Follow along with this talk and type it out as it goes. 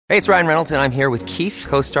Hey, it's Ryan Reynolds, and I'm here with Keith,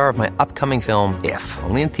 co-star of my upcoming film, If,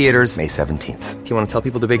 only in theaters May 17th. Do you want to tell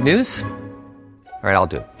people the big news? All right, I'll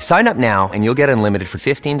do it. Sign up now and you'll get unlimited for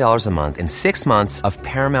 $15 a month and 6 months of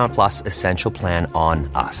Paramount Plus Essential Plan on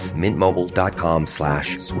us.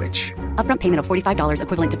 MintMobile.com/switch. Upfront payment of $45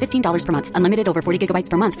 equivalent to $15 per month. Unlimited over 40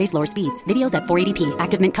 gigabytes per month. Face lower speeds. Videos at 480p.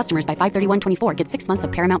 Active Mint customers by 531.24 get 6 months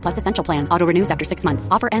of Paramount Plus Essential Plan. Auto renews after 6 months.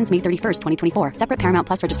 Offer ends May 31st, 2024. Separate Paramount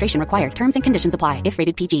Plus registration required. Terms and conditions apply if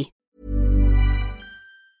rated PG.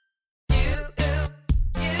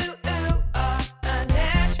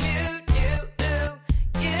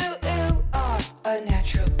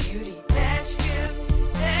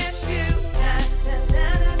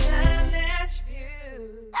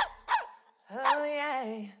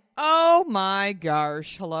 Oh my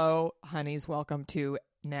gosh. Hello, honeys. Welcome to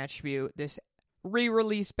Natch Beaut, this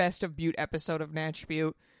re-release Best of Beaut episode of Natch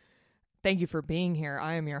Beaut. Thank you for being here.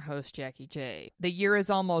 I am your host, Jackie J. The year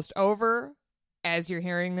is almost over. As you're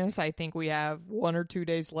hearing this, I think we have 1 or 2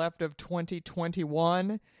 days left of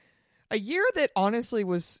 2021. A year that honestly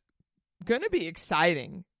was going to be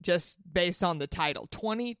exciting just based on the title,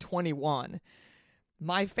 2021.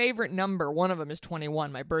 My favorite number, one of them is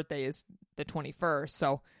 21. My birthday is the 21st,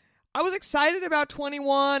 so I was excited about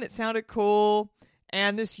 21. It sounded cool,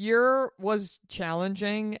 and this year was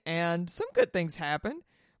challenging, and some good things happened,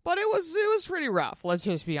 but it was pretty rough. Let's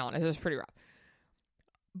just be honest. It was pretty rough.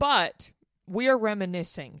 But we are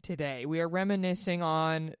reminiscing today. We are reminiscing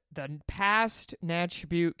on the past Natch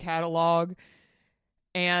Beaut catalog,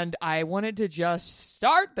 and I wanted to just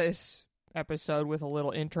start this episode with a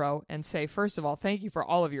little intro and say, first of all, thank you for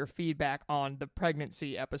all of your feedback on the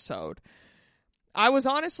pregnancy episode. I was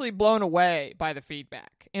honestly blown away by the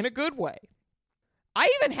feedback in a good way.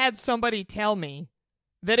 I even had somebody tell me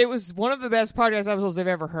that it was one of the best podcast episodes they've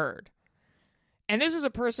ever heard. And this is a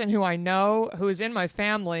person who I know, who is in my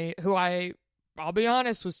family, who I'll be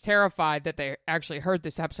honest, was terrified that they actually heard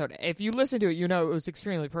this episode. If you listen to it, you know it was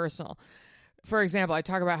extremely personal. For example, I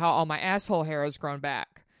talk about how all my asshole hair has grown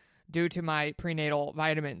back due to my prenatal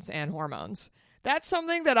vitamins and hormones. That's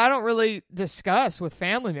something that I don't really discuss with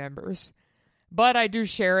family members, but I do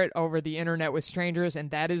share it over the internet with strangers, and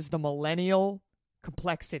that is the millennial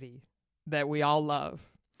complexity that we all love.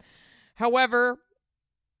 However,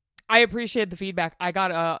 I appreciate the feedback. I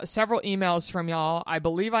got several emails from y'all. I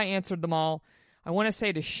believe I answered them all. I want to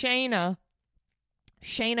say to Shayna,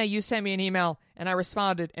 you sent me an email, and I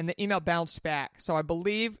responded, and the email bounced back. So I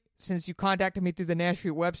believe since you contacted me through the Natch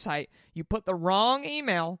Beaut website, you put the wrong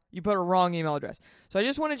email, you put a wrong email address. So I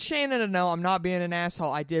just wanted Shayna to know I'm not being an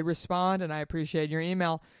asshole. I did respond, and I appreciate your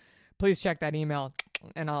email. Please check that email,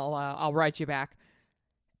 and I'll write you back.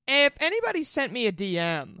 If anybody sent me a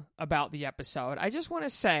DM about the episode, I just want to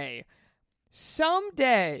say,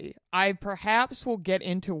 someday I perhaps will get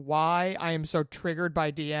into why I am so triggered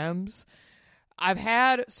by DMs. I've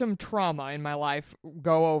had some trauma in my life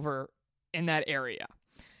go over in that area.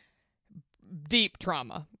 Deep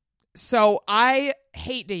trauma. So I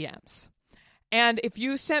hate DMs. And if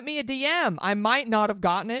you sent me a DM, I might not have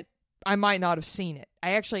gotten it. I might not have seen it.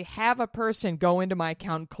 I actually have a person go into my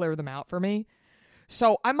account and clear them out for me.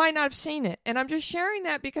 So I might not have seen it. And I'm just sharing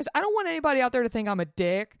that because I don't want anybody out there to think I'm a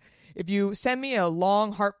dick. If you send me a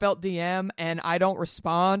long, heartfelt DM and I don't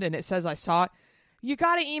respond and it says I saw it, you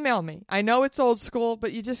got to email me. I know it's old school,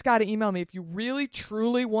 but you just got to email me. If you really,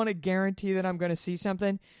 truly want to guarantee that I'm going to see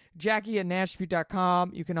something,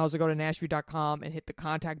 Jackie@natchbeaut.com. You can also go to natchbeaut.com and hit the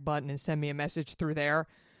contact button and send me a message through there.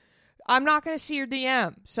 I'm not going to see your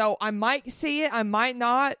DM. So I might see it. I might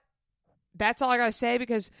not. That's all I got to say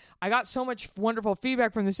because I got so much wonderful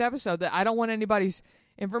feedback from this episode that I don't want anybody's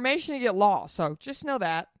information to get lost. So just know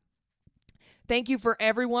that. Thank you for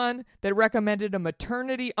everyone that recommended a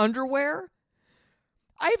maternity underwear.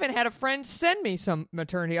 I even had a friend send me some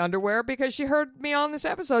maternity underwear because she heard me on this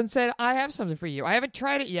episode and said, I have something for you. I haven't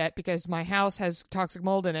tried it yet because my house has toxic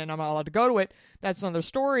mold in it and I'm not allowed to go to it. That's another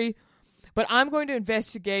story. But I'm going to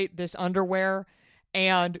investigate this underwear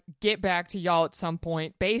and get back to y'all at some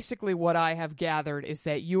point. Basically, what I have gathered is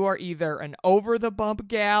that you are either an over-the-bump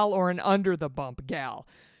gal or an under-the-bump gal.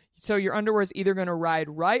 So your underwear is either going to ride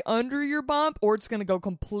right under your bump or it's going to go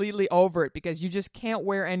completely over it because you just can't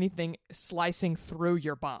wear anything slicing through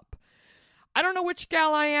your bump. I don't know which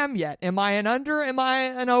gal I am yet. Am I an under? Am I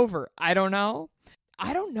an over? I don't know.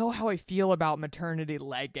 I don't know how I feel about maternity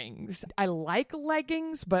leggings. I like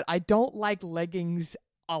leggings, but I don't like leggings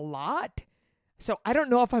a lot. So I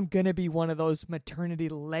don't know if I'm going to be one of those maternity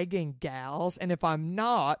legging gals. And if I'm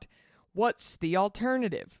not, what's the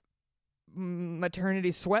alternative?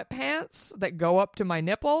 Maternity sweatpants that go up to my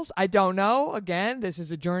nipples? I don't know. Again, this is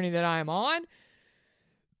a journey that I'm on.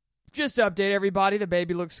 Just to update everybody, the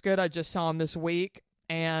baby looks good. I just saw him this week,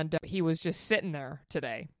 and he was just sitting there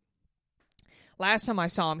today. Last time I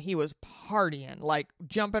saw him, he was partying, like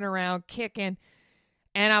jumping around, kicking.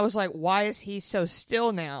 And I was like, why is he so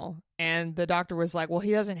still now? And the doctor was like, well,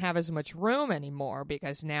 he doesn't have as much room anymore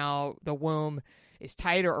because now the womb is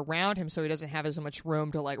tighter around him, so he doesn't have as much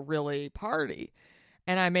room to like really party.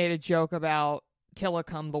 And I made a joke about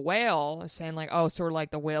Tilikum the whale, saying like, oh, sort of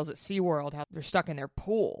like the whales at SeaWorld, how they're stuck in their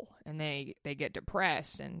pool and they get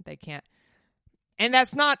depressed and they can't. And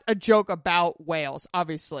that's not a joke about whales,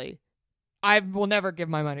 obviously. I will never give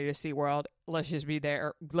my money to SeaWorld. Let's just be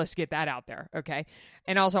there. Let's get that out there, okay?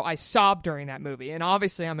 And also, I sobbed during that movie. And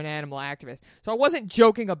obviously, I'm an animal activist. So I wasn't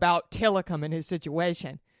joking about Tilikum and his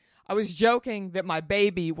situation. I was joking that my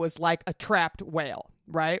baby was like a trapped whale,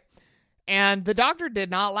 right? And the doctor did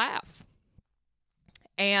not laugh.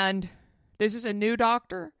 And this is a new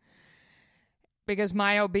doctor because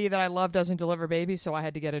my OB that I love doesn't deliver babies, so I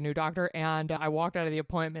had to get a new doctor. And I walked out of the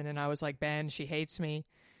appointment, and I was like, Ben, she hates me.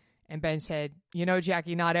 And Ben said, you know,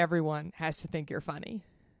 Jackie, not everyone has to think you're funny.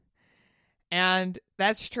 And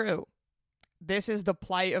that's true. This is the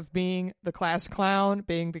plight of being the class clown,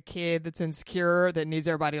 being the kid that's insecure, that needs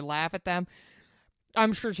everybody to laugh at them.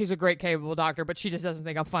 I'm sure she's a great, capable doctor, but she just doesn't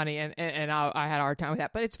think I'm funny, and I had a hard time with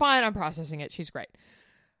that. But it's fine. I'm processing it. She's great.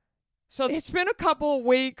 So it's been a couple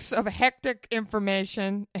weeks of hectic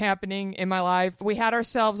information happening in my life. We had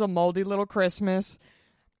ourselves a moldy little Christmas.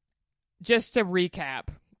 Just to recap.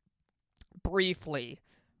 Briefly,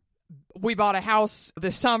 we bought a house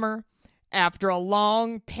this summer after a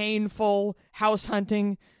long, painful house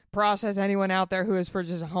hunting process. Anyone out there who has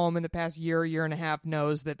purchased a home in the past year and a half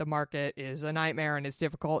knows that the market is a nightmare and it's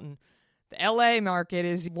difficult. And the LA market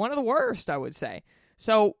is one of the worst, I would say.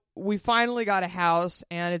 So we finally got a house,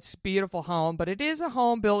 and it's a beautiful home, but it is a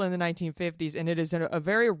home built in the 1950s, and it is a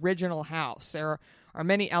very original house. There are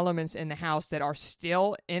many elements in the house that are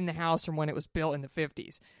still in the house from when it was built in the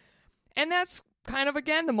 50s. And that's kind of,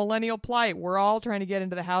 again, the millennial plight. We're all trying to get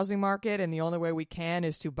into the housing market, and the only way we can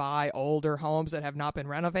is to buy older homes that have not been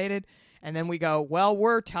renovated. And then we go, well,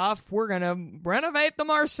 we're tough. We're going to renovate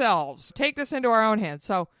them ourselves. Take this into our own hands.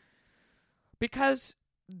 So, because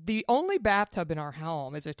the only bathtub in our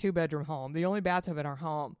home is a 2-bedroom home, the only bathtub in our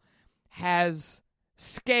home has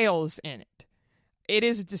scales in it. It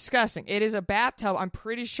is disgusting. It is a bathtub, I'm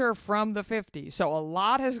pretty sure, from the 50s. So a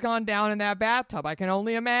lot has gone down in that bathtub. I can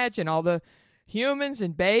only imagine all the humans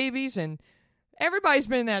and babies and everybody's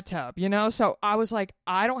been in that tub, you know? So I was like,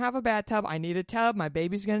 I don't have a bathtub. I need a tub. My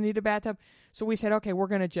baby's going to need a bathtub. So we said, okay, we're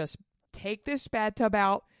going to just take this bathtub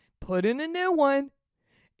out, put in a new one.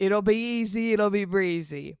 It'll be easy. It'll be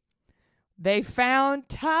breezy. They found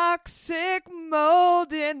toxic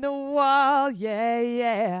mold in the wall.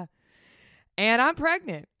 Yeah. And I'm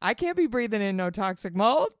pregnant. I can't be breathing in no toxic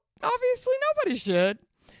mold. Obviously, nobody should.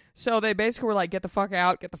 So they basically were like, get the fuck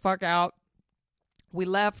out, get the fuck out. We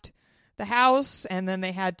left the house, and then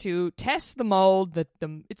they had to test the mold.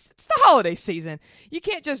 It's the holiday season. You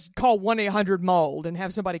can't just call 1-800-MOLD and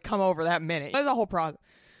have somebody come over that minute. There's a whole process.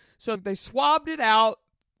 So they swabbed it out,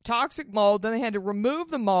 toxic mold. Then they had to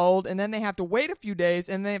remove the mold, and then they have to wait a few days,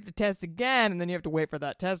 and they have to test again, and then you have to wait for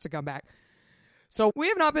that test to come back. So we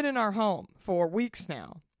have not been in our home for weeks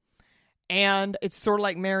now. And it's sort of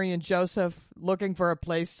like Mary and Joseph looking for a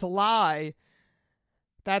place to lie.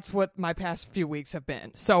 That's what my past few weeks have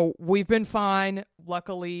been. So we've been fine.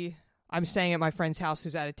 Luckily, I'm staying at my friend's house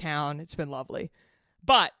who's out of town. It's been lovely.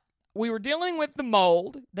 But we were dealing with the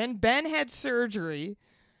mold. Then Ben had surgery,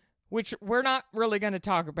 which we're not really going to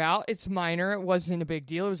talk about. It's minor. It wasn't a big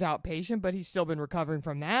deal. It was outpatient, but he's still been recovering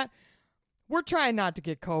from that. We're trying not to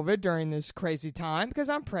get COVID during this crazy time because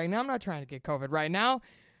I'm pregnant. I'm not trying to get COVID right now.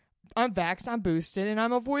 I'm vaxxed, I'm boosted, and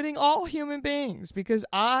I'm avoiding all human beings because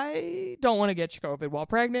I don't want to get COVID while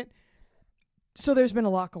pregnant. So there's been a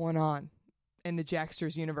lot going on in the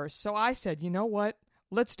Jacksters universe. So I said, you know what?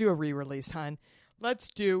 Let's do a re-release, hon.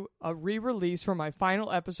 Let's do a re-release for my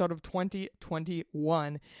final episode of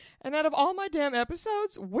 2021. And out of all my damn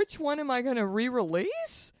episodes, which one am I going to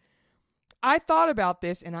re-release? I thought about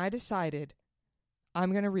this, and I decided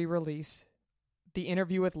I'm going to re-release the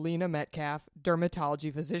interview with Lena Metcalfe,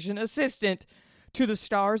 dermatology physician assistant to the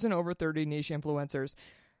stars and over 30 niche influencers.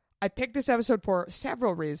 I picked this episode for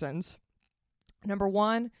several reasons. Number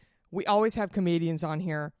one, we always have comedians on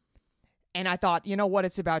here. And I thought, you know what?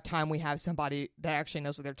 It's about time we have somebody that actually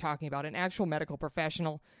knows what they're talking about, an actual medical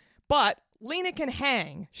professional. But Lena can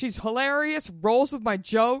hang. She's hilarious, rolls with my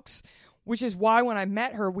jokes, which is why when I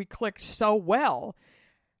met her, we clicked so well.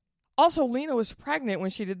 Also, Lena was pregnant when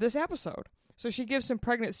she did this episode. So she gives some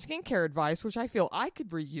pregnant skincare advice, which I feel I could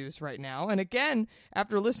reuse right now. And again,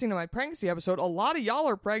 after listening to my pregnancy episode, a lot of y'all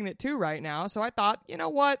are pregnant too right now. So I thought, you know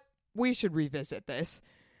what? We should revisit this.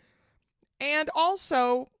 And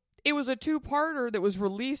also, it was a two-parter that was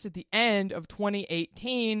released at the end of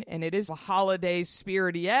 2018, and it is a holiday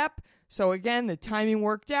spirity ep. So again, the timing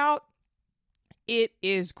worked out. It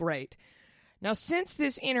is great. Now, since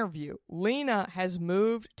this interview, Lena has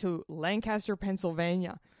moved to Lancaster,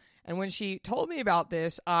 Pennsylvania. And when she told me about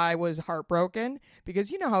this, I was heartbroken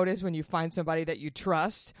because you know how it is when you find somebody that you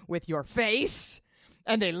trust with your face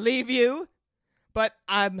and they leave you. But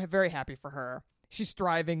I'm very happy for her. She's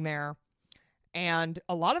thriving there. And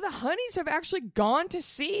a lot of the honeys have actually gone to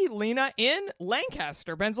see Lena in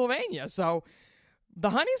Lancaster, Pennsylvania. So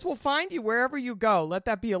the honeys will find you wherever you go. Let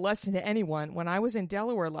that be a lesson to anyone. When I was in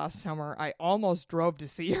Delaware last summer, I almost drove to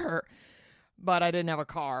see her, but I didn't have a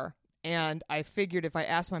car. And I figured if I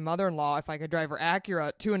asked my mother-in-law if I could drive her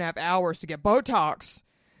Acura 2.5 hours to get Botox,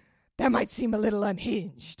 that might seem a little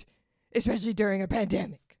unhinged, especially during a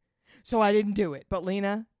pandemic. So I didn't do it. But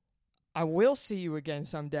Lena, I will see you again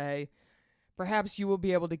someday. Perhaps you will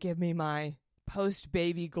be able to give me my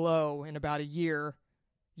post-baby glow in about a year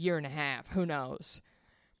and a half. Who knows?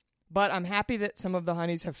 But I'm happy that some of the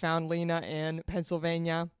honeys have found Lena in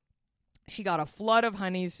Pennsylvania. She got a flood of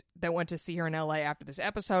honeys that went to see her in LA after this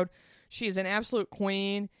episode. She is an absolute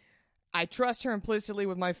queen. I trust her implicitly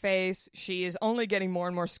with my face. She is only getting more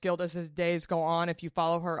and more skilled as the days go on. If you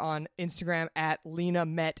follow her on Instagram at Lena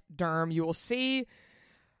Met Derm, you will see.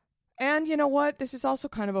 And you know what? This is also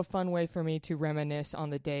kind of a fun way for me to reminisce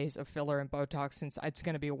on the days of filler and Botox, since it's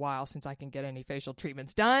going to be a while since I can get any facial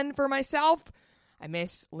treatments done for myself. I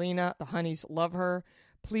miss Lena. The honeys love her.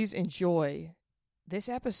 Please enjoy this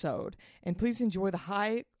episode, and please enjoy the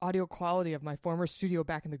high audio quality of my former studio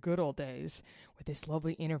back in the good old days with this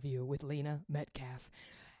lovely interview with Lena Metcalfe.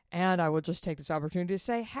 And I will just take this opportunity to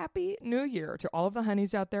say Happy New Year to all of the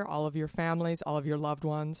honeys out there, all of your families, all of your loved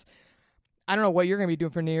ones. I don't know what you're going to be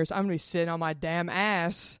doing for New Year's. I'm going to be sitting on my damn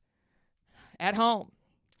ass at home.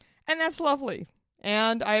 And that's lovely.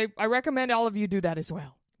 And I recommend all of you do that as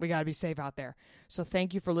well. We got to be safe out there. So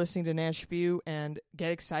thank you for listening to Natch Beaut, and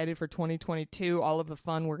get excited for 2022, all of the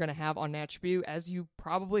fun we're going to have on Natch Beaut. As you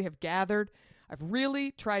probably have gathered, I've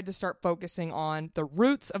really tried to start focusing on the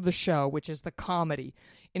roots of the show, which is the comedy,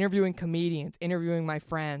 interviewing comedians, interviewing my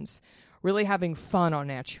friends, really having fun on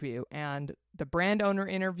Natch Beaut. And the brand owner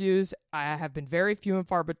interviews have been very few and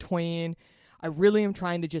far between. I really am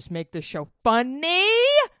trying to just make this show funny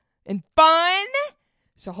and fun.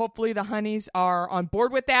 So hopefully the honeys are on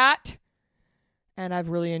board with that. And I've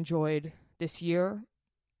really enjoyed this year,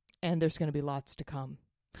 and there's going to be lots to come.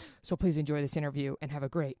 So please enjoy this interview and have a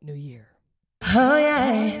great new year. Oh,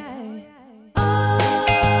 yeah.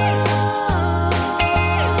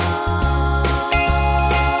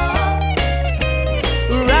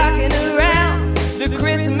 Rocking around the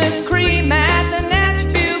Christmas cream at the Natch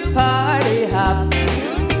Beaut party hop.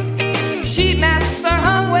 Sheet masks are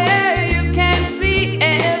hung where you can see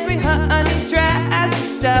every honey tries to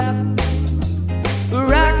stop.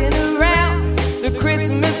 Rocking around the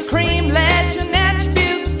Christmas cream, let your Natch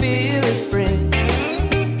Beaut spirit bring.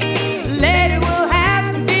 Later we'll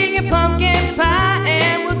have some vegan pumpkin pie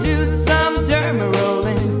and we'll do some derma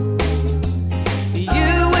rolling.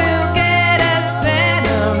 You will get a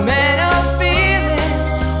sentimental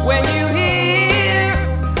feeling when you hear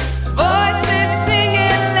voices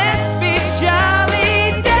singing, let's be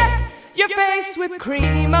jolly. Deck your face with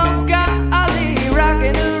cream, oh golly.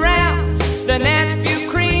 Rocking around the Natch Beaut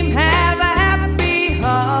cream, have a happy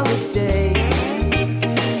holiday.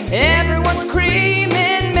 Everyone's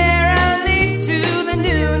creaming merrily to the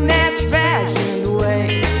new Natch fashioned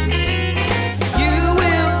way. You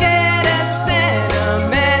will get a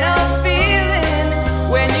sentimental feeling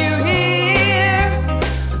when you hear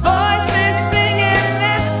voices singing,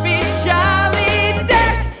 let's be jolly.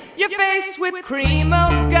 Deck your face with cream,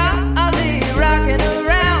 oh golly. Rocking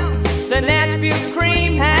around the Natch Beaut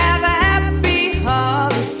cream, have a happy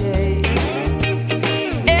holiday.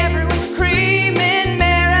 Everyone's creaming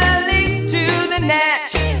merrily to the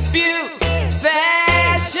Natch Beaut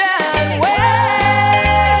fashion way.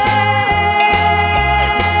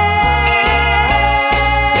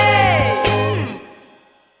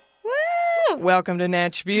 Woo! Welcome to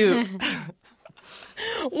Natch Beaut.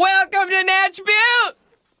 Welcome to Natch Beaut.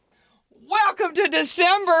 Welcome to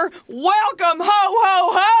December. Welcome, ho, ho,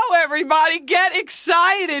 ho, everybody. Get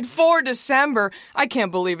excited for December. I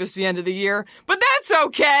can't believe it's the end of the year, but that's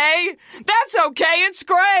okay. That's okay. It's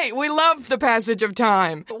great. We love the passage of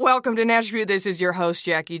time. Welcome to Nashville. This is your host,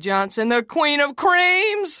 Jackie Johnson, the queen of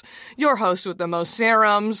creams, your host with the most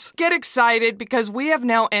serums. Get excited because we have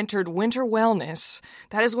now entered winter wellness.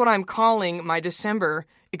 That is what I'm calling my December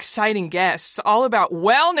exciting guests, all about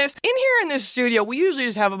wellness. In here in this studio, we usually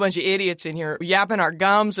just have a bunch of idiots in here yapping our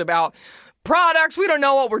gums about products. We don't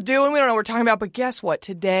know what we're doing. We don't know what we're talking about. But guess what?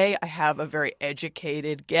 Today, I have a very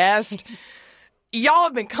educated guest. Y'all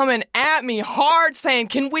have been coming at me hard saying,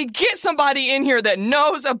 can we get somebody in here that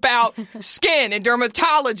knows about skin and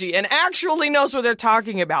dermatology and actually knows what they're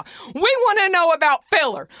talking about? We want to know about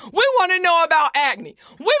filler. We want to know about acne.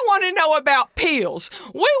 We want to know about peels.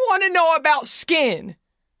 We want to know about skin.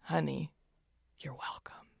 Honey, you're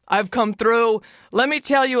welcome. I've come through. Let me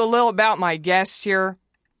tell you a little about my guest here.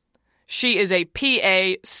 She is a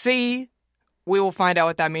PAC. We will find out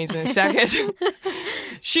what that means in a second.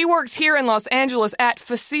 She works here in Los Angeles at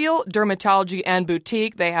Facile Dermatology and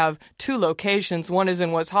Boutique. They have 2 locations. One is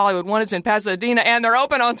in West Hollywood, one is in Pasadena, and they're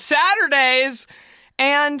open on Saturdays.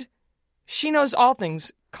 And she knows all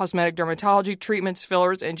things cosmetic dermatology, treatments,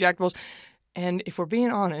 fillers, injectables. And if we're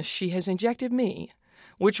being honest, she has injected me,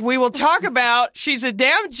 which we will talk about. She's a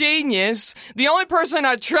damn genius, the only person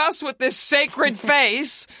I trust with this sacred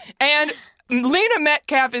face. And Lena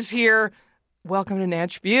Metcalfe is here. Welcome to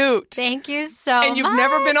Natch Beaut. Thank you so much. And you've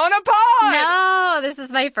never been on a pod. No, this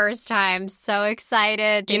is my first time. So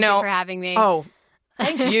excited. Thank you for having me. Oh,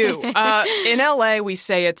 thank you. In LA, we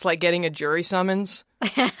say it's like getting a jury summons.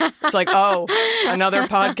 It's like, oh, another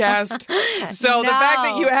podcast. So the fact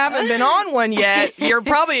that you haven't been on one yet, you're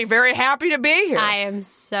probably very happy to be here. I am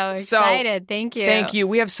so excited. Thank you. Thank you.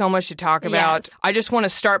 We have so much to talk about. Yes. I just want to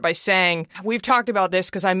start by saying we've talked about this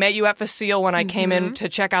because I met you at Facile when I came in to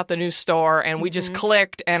check out the new store, and we just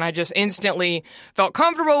clicked, and I just instantly felt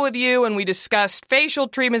comfortable with you, and we discussed facial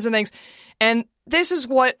treatments and things. And this is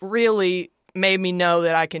what really made me know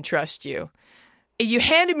that I can trust you. You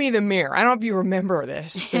handed me the mirror. I don't know if you remember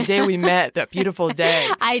this, the day we met, that beautiful day.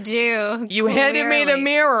 I do. You handed me the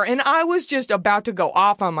mirror, and I was just about to go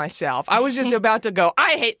off on myself. I was just about to go,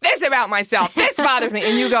 I hate this about myself. This bothers me.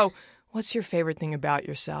 And you go, what's your favorite thing about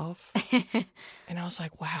yourself? And I was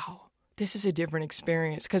like, wow, this is a different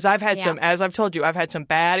experience. Because I've had some, as I've told you, I've had some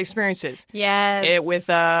bad experiences. Yes. With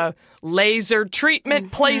laser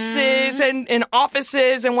treatment places and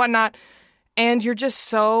offices and whatnot. And you're just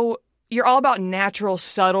so... You're all about natural,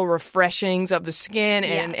 subtle refreshings of the skin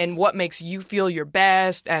and what makes you feel your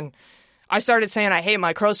best. And I started saying, I hate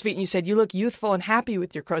my crow's feet. And you said, you look youthful and happy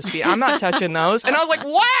with your crow's feet. I'm not touching those. And I was like,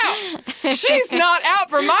 wow, she's not out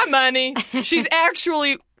for my money. She's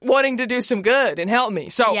actually wanting to do some good and help me.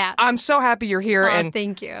 So I'm so happy you're here. And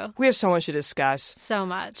thank you. We have so much to discuss. So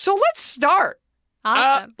much. So let's start.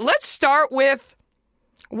 Awesome. Let's start with,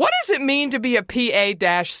 what does it mean to be a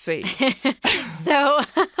PA-C? So,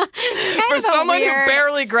 for someone who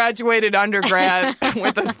barely graduated undergrad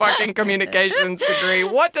with a fucking communications degree,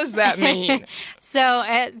 what does that mean? So,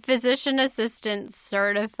 physician assistant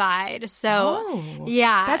certified. So,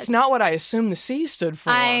 yeah. That's not what I assumed the C stood for.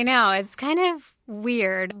 I know. It's kind of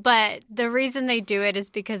weird, but the reason they do it is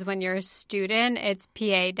because when you're a student, it's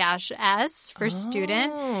PA-S for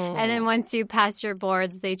student, and then once you pass your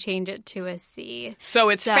boards, they change it to a C. So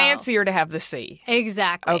it's fancier to have the C.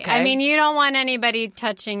 Exactly. Okay. I mean, you don't want anybody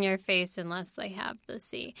touching your face unless they have the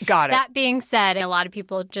C. Got it. That being said, a lot of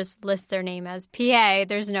people just list their name as PA.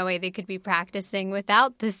 There's no way they could be practicing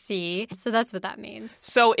without the C, so that's what that means.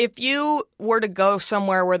 So if you were to go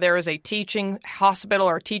somewhere where there is a teaching hospital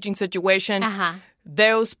or a teaching situation,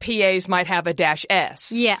 those PAs might have a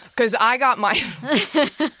 -S. Yes. Because I got my...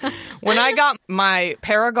 when I got my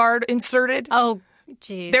Paragard inserted... Oh,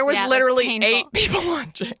 geez. There was literally 8 people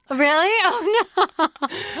watching. Really? Oh, no.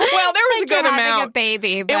 Well, there was a good amount. Having a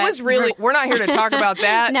baby. But it was really... We're not here to talk about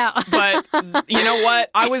that. No. But you know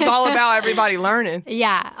what? I was all about everybody learning.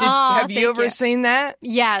 Yeah. Have you ever seen that?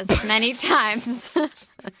 Yes, many times.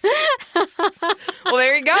 Well,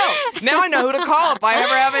 there you go. Now I know who to call if I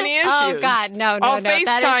ever have any issues. Oh, God. No. I'll FaceTime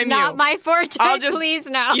that is not my forte. Please,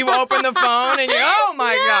 no. You open the phone and you, oh,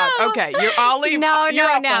 my God. Okay. I'll leave. No.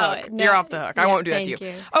 You're off the hook. I won't do that. Thank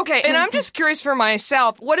you. Okay, and I'm just curious for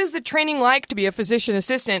myself, what is the training like to be a physician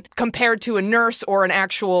assistant compared to a nurse or an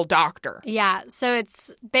actual doctor? Yeah, so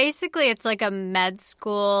it's like a med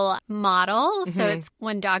school model. So it's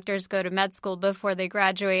when doctors go to med school before they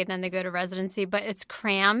graduate, then they go to residency, but it's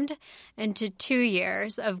crammed into 2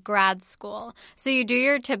 years of grad school. So you do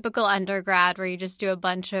your typical undergrad where you just do a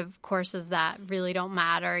bunch of courses that really don't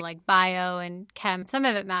matter, like bio and chem. Some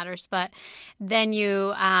of it matters, but then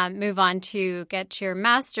you move on to get your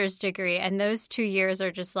master's degree, and those 2 years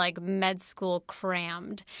are just like med school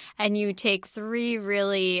crammed. And you take 3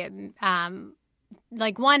 really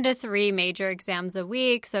like 1 to 3 major exams a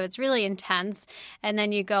week. So it's really intense. And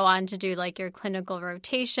then you go on to do like your clinical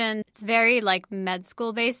rotation. It's very like med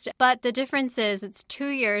school based. But the difference is it's 2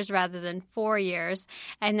 years rather than 4 years.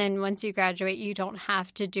 And then once you graduate, you don't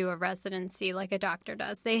have to do a residency like a doctor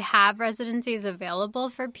does. They have residencies available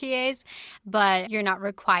for PAs, but you're not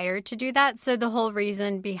required to do that. So the whole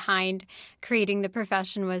reason behind creating the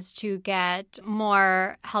profession was to get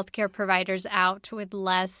more healthcare providers out with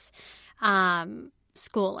less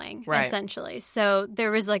schooling, essentially. So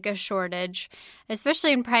there was like a shortage,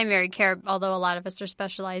 especially in primary care, although a lot of us are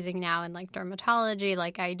specializing now in like dermatology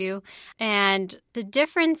like I do. And the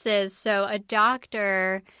difference is, so a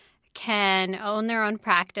doctor can own their own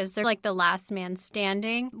practice. They're like the last man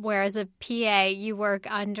standing. Whereas a PA, you work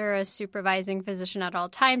under a supervising physician at all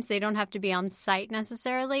times. They don't have to be on site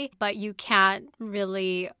necessarily, but you can't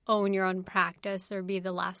really own your own practice or be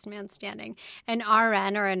the last man standing. An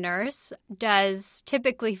RN or a nurse does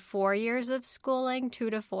typically 4 years of schooling, 2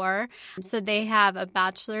 to 4. So they have a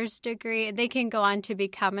bachelor's degree. They can go on to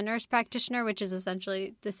become a nurse practitioner, which is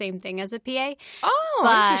essentially the same thing as a PA.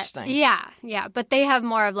 Oh, interesting. Yeah. But they have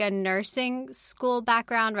more of like a nursing school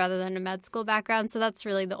background rather than a med school background. So that's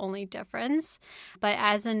really the only difference. But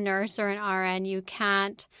as a nurse or an RN, you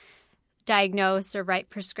can't diagnose or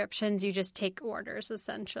write prescriptions. You just take orders,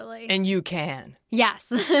 essentially. And you can.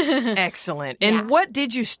 Yes. Excellent. And what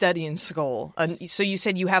did you study in school? So you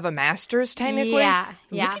said you have a master's, technically?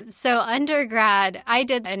 Yeah. So undergrad, I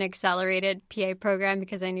did an accelerated PA program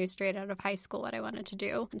because I knew straight out of high school what I wanted to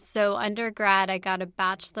do. So undergrad, I got a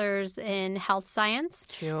bachelor's in health science.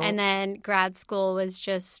 Cute. And then grad school was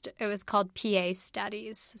it was called PA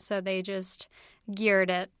studies. So they just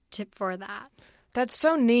geared it for that. That's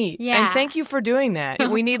so neat. Yeah. And thank you for doing that.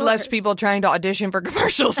 We need less people trying to audition for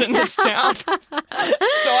commercials in this town. So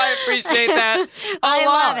I appreciate that a lot.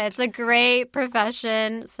 Love it. It's a great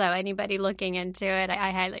profession. So anybody looking into it,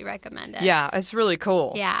 I highly recommend it. Yeah, it's really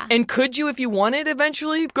cool. Yeah. And could you, if you wanted,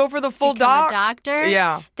 eventually go for the full Become a doctor?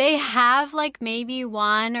 Yeah. They have like maybe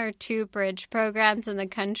 1 or 2 bridge programs in the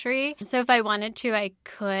country. So if I wanted to, I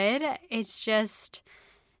could. It's just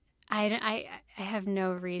I have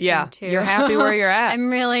no reason to. You're happy where you're at. I'm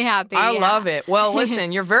really happy. I love it. Well,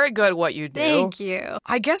 listen, you're very good at what you do. Thank you.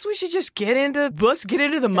 I guess we should just get into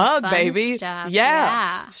the mug, fun baby. stuff.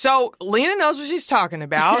 Yeah. So Lena knows what she's talking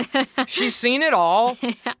about. She's seen it all.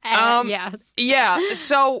 Yes. Yeah.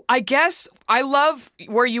 So I guess I love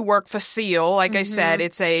where you work, Facile. Like I said,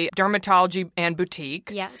 it's a dermatology and boutique.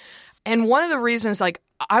 Yes. And one of the reasons, like,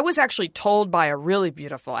 I was actually told by a really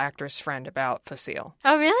beautiful actress friend about Facile.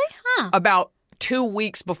 Oh, really? Huh. About 2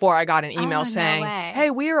 weeks before I got an email saying, no way.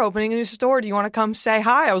 hey, we are opening a new store. Do you want to come say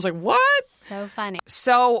hi? I was like, what? So funny.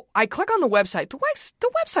 So I click on the website.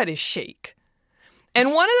 The website is chic.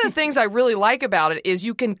 And one of the things I really like about it is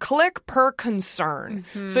you can click per concern.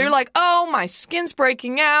 So you're like, oh, my skin's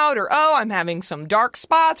breaking out, or oh, I'm having some dark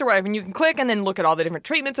spots or whatever. And you can click and then look at all the different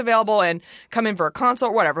treatments available and come in for a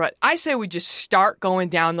consult or whatever. But I say we just start going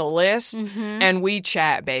down the list and we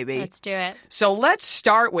chat, baby. Let's do it. So let's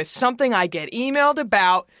start with something I get emailed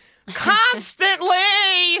about constantly.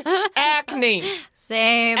 Acne.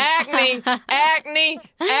 Same. Acne,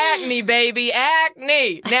 baby,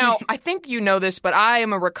 acne. Now, I think you know this, but I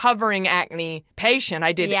am a recovering acne patient.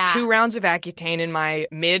 I did 2 rounds of Accutane in my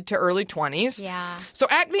mid to early 20s. Yeah. So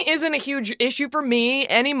acne isn't a huge issue for me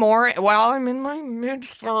anymore while I'm in my mid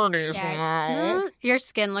 30s now. Your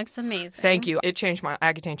skin looks amazing. Thank you.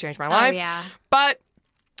 Accutane changed my life. Oh, yeah. But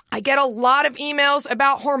I get a lot of emails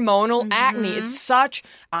about hormonal acne. It's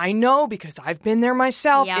I know because I've been there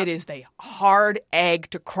myself. Yep. It is a hard egg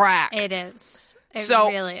to crack. It is. It so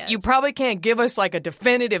really is. You probably can't give us like a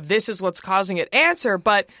definitive this is what's causing it answer,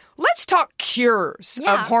 but let's talk cures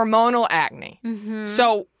of hormonal acne.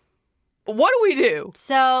 So what do we do?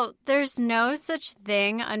 So there's no such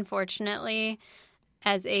thing, unfortunately,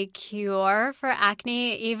 as a cure for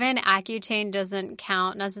acne. Even Accutane doesn't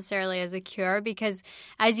count necessarily as a cure because,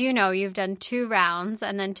 as you know, you've done 2 rounds,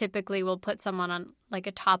 and then typically we'll put someone on like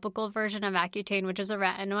a topical version of Accutane, which is a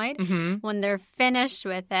retinoid, when they're finished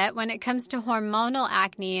with it. When it comes to hormonal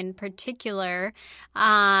acne in particular,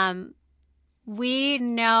 we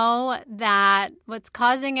know that what's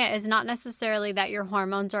causing it is not necessarily that your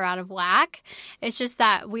hormones are out of whack. It's just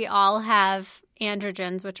that we all have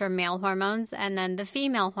androgens, which are male hormones, and then the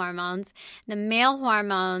female hormones. The male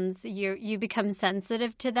hormones, you become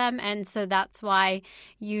sensitive to them, and so that's why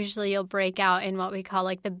usually you'll break out in what we call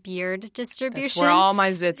like the beard distribution. That's where all my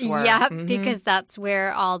zits were. Yep, because that's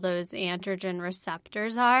where all those androgen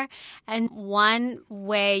receptors are. And one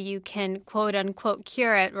way you can quote unquote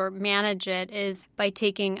cure it or manage it is by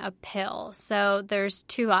taking a pill. So there's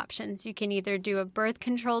 2 options. You can either do a birth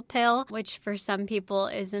control pill, which for some people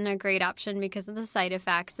isn't a great option because of the side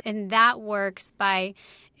effects, and that works by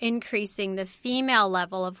increasing the female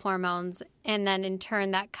level of hormones, and then in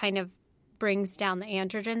turn that kind of brings down the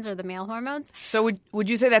androgens or the male hormones. So would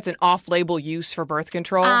you say that's an off-label use for birth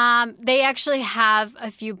control? They actually have a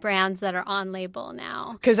few brands that are on label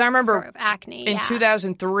now. Because I remember for acne, in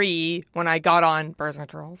 2003 when I got on birth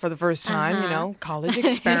control for the first time, college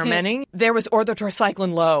experimenting, there was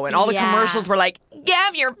orthotricycline low, and all the commercials were like,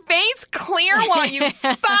 "Have your face clear while you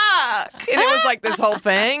fuck," and it was like this whole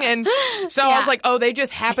thing. And so I was like, "Oh, they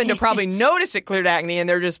just happened to probably notice it cleared acne, and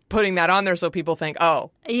they're just putting that on there so people think, oh,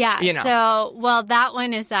 So, well, that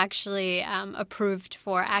one is actually approved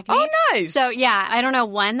for acne. Oh, nice. So, yeah, I don't know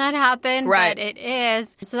when that happened, right, but it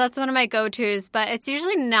is. So that's one of my go-tos, but it's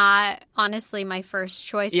usually not, honestly, my first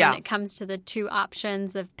choice when it comes to the 2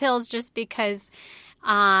 options of pills, just because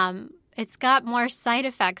it's got more side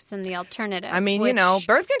effects than the alternative. I mean,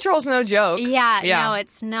 birth control's no joke. Yeah, no,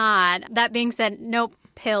 it's not. That being said, no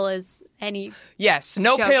pill is any Yes,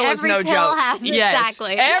 no joke. pill is no Every pill joke. has,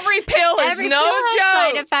 exactly. Every pill is Every no pill has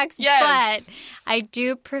joke. side effects, yes. but I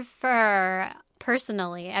do prefer,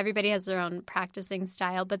 personally, everybody has their own practicing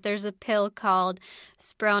style, but there's a pill called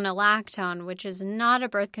spironolactone, which is not a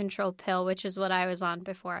birth control pill, which is what I was on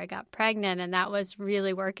before I got pregnant, and that was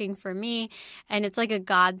really working for me, and it's like a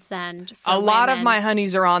godsend for a lot of women. my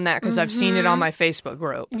honeys are on that because I've seen it on my Facebook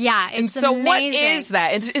group. Yeah, it's and so amazing. what is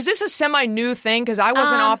that? Is this a semi-new thing? Because I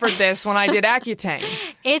wasn't offered this when I did Accutane.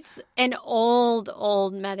 It's an old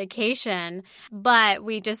medication, but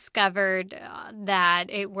we discovered that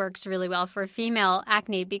it works really well for female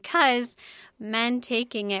acne because men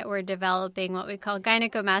taking it were developing what we call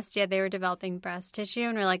gynecomastia. They were developing breast tissue,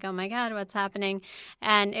 and we're like, oh my God, what's happening?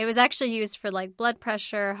 And it was actually used for like blood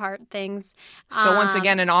pressure, heart things. So once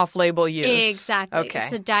again, an off-label use. Exactly. Okay.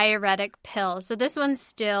 It's a diuretic pill. So this one's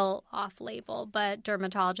still off-label, but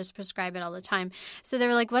dermatologists prescribe it all the time. So they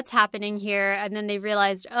were like, what's happening here? And then they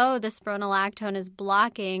realized, oh, the spironolactone is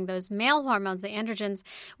blocking those male hormones, the androgens,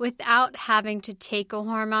 without having to take a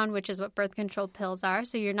hormone, which is what birth control pills are.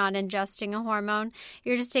 So you're not ingesting a hormone.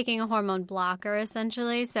 You're just taking a hormone blocker,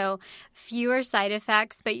 essentially. So fewer side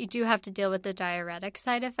effects, but you do have to deal with the diuretic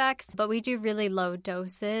side effects. But we do really low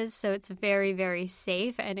doses, so it's very, very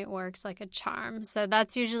safe, and it works like a charm. So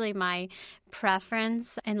that's usually my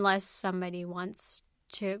preference, unless somebody wants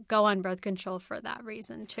to go on birth control for that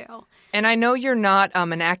reason too. And I know you're not an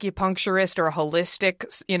acupuncturist or a holistic,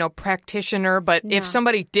 practitioner, but if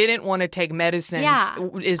somebody didn't want to take medicines,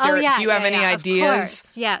 is there? Do you have any ideas? Of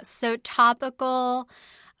course, yes. So topical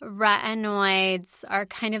retinoids are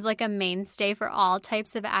kind of like a mainstay for all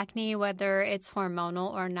types of acne, whether it's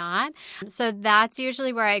hormonal or not. So that's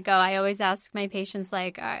usually where I go. I always ask my patients,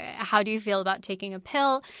 like, how do you feel about taking a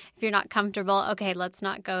pill? If you're not comfortable, okay, let's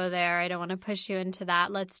not go there. I don't want to push you into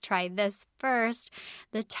that. Let's try this first.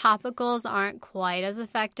 The topicals aren't quite as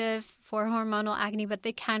effective for hormonal acne, but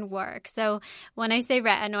they can work. So when I say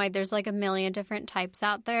retinoid, there's like a million different types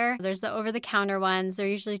out there. There's the over-the-counter ones. They're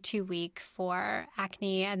usually 2 week for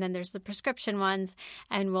acne. And then there's the prescription ones.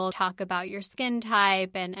 And we'll talk about your skin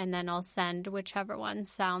type. And then I'll send whichever one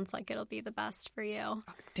sounds like it'll be the best for you.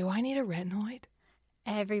 Do I need a retinoid?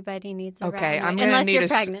 Everybody needs a okay, retinoid, unless you're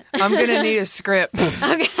pregnant. I'm going to need a script.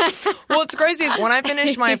 Okay. Well, what's crazy is when I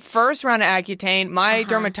finished my first round of Accutane, my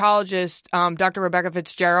dermatologist, Dr. Rebecca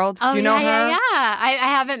Fitzgerald, do you know her? Yeah. I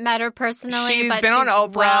haven't met her personally, She's but been on she's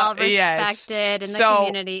Oprah. well respected in the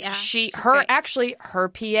community. Yeah, her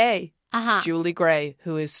PA, Julie Gray,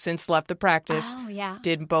 who has since left the practice,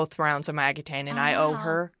 did both rounds of Accutane, and I owe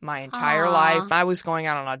her my entire life. I was going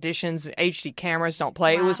out on auditions. HD cameras don't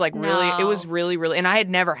play. It was like it was really, and I had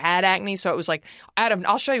never had acne, so it was like, Adam,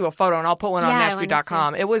 I'll show you a photo, and I'll put one on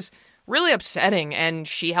Nashville.com. It was really upsetting. And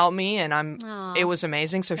she helped me, and it was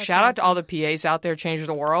amazing. So shout out to all the PAs out there changing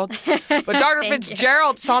the world. But Dr.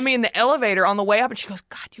 Fitzgerald saw me in the elevator on the way up, and she goes,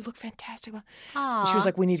 God, you look fantastic. And she was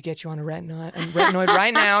like, we need to get you on a retinoid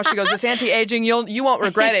right now. She goes, it's anti-aging. You won't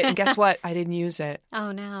regret it. And guess what? I didn't use it.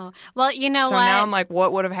 Oh, no. Well, you know so what? So now I'm like,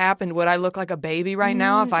 what would have happened? Would I look like a baby right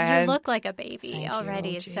now if I had... You look like a baby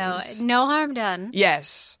already, so geez. no harm done.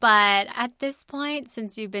 Yes. But at this point,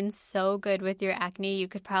 since you've been so good with your acne, you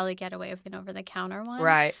could probably get away with an over-the-counter one.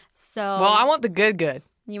 Right. So... Well, I want the good.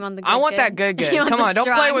 You want the good? I want that good. Come on,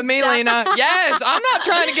 don't play with me, stuff. Lena. Yes, I'm not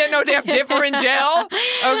trying to get no damn Differin gel, okay?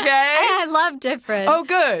 I love Differin. Oh,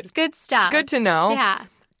 good. It's good stuff. Good to know. Yeah.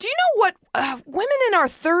 Do you know what women in our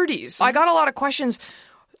 30s, I got a lot of questions.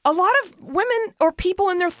 A lot of women or people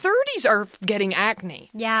in their 30s are getting acne.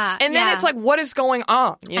 Yeah. And then it's like, what is going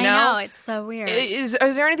on? You know? I know. It's so weird. Is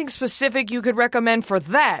there anything specific you could recommend for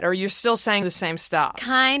that? Or you're still saying the same stuff?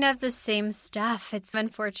 Kind of the same stuff. It's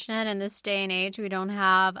unfortunate in this day and age we don't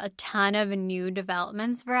have a ton of new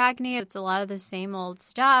developments for acne. It's a lot of the same old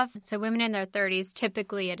stuff. So women in their 30s,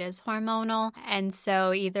 typically it is hormonal. And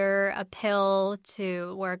so either a pill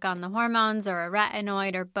to work on the hormones or a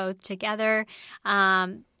retinoid or both together.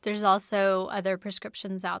 There's also other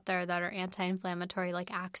prescriptions out there that are anti-inflammatory, like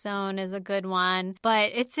Axone is a good one.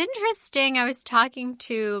 But it's interesting. I was talking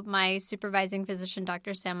to my supervising physician,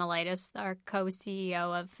 Dr. Samolitis, our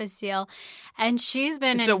co-CEO of Facile, and she's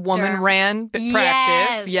been It's a woman-ran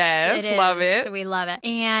practice. Yes, love it. So we love it.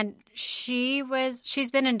 And she's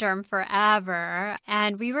been in derm forever.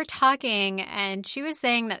 And we were talking, and she was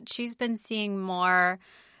saying that she's been seeing more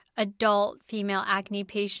adult female acne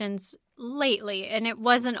patients lately, and it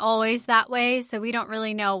wasn't always that way, so we don't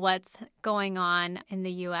really know what's going on in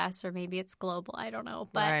the U.S. or maybe it's global. I don't know,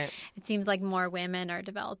 but It seems like more women are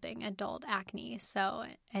developing adult acne. So,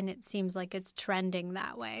 and it seems like it's trending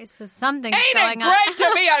that way. So something's going on. Ain't it great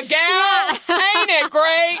to be a gal? Ain't it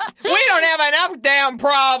great? We don't have enough damn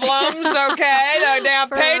problems, okay? The damn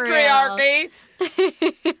For patriarchy.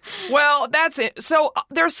 Well, that's it. So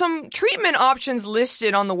there's some treatment options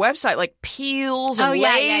listed on the website, like peels and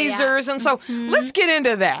lasers. And so let's get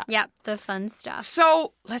into that. Yep, the fun stuff.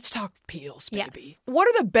 So let's talk peels, baby. Yes. What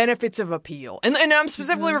are the benefits of a peel? And I'm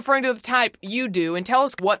specifically referring to the type you do, and tell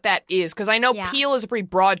us what that is, because I know peel is a pretty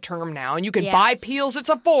broad term now, and you can buy peels at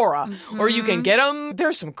Sephora, or you can get them.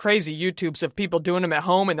 There's some crazy YouTubes of people doing them at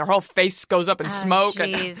home, and their whole face goes up in smoke,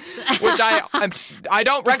 which I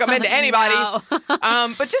don't recommend to anybody. No.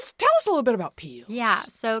 But just tell us a little bit about peels. Yeah,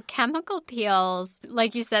 so chemical peels,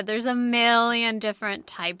 like you said, there's a million different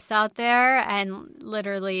types out there, and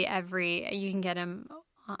literally you can get them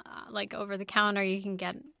like over the counter, you can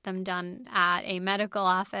get them done at a medical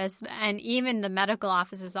office, and even the medical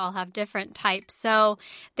offices all have different types. So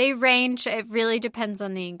they range. It really depends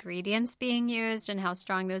on the ingredients being used and how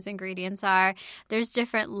strong those ingredients are. There's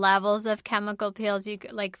different levels of chemical peels.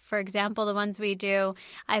 Like, for example, the ones we do,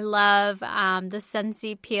 I love the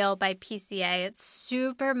Sensi peel by PCA. It's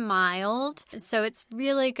super mild, so it's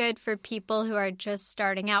really good for people who are just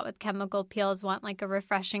starting out with chemical peels, want like a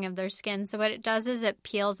refreshing of their skin. So what it does is it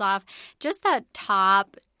peels off just that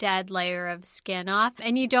top dead layer of skin off,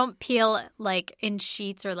 and you don't peel like in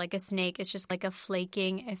sheets or like a snake. It's just like a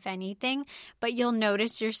flaking, if anything, but you'll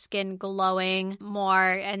notice your skin glowing more.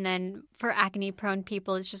 And then for acne prone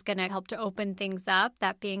people, it's just going to help to open things up.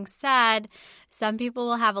 That being said, some people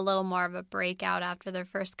will have a little more of a breakout after their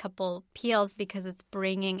first couple peels because it's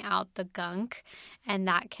bringing out the gunk, and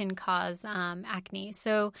that can cause acne.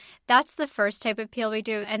 So that's the first type of peel we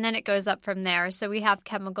do, and then it goes up from there. So we have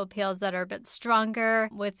chemical peels that are a bit stronger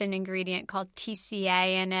with an ingredient called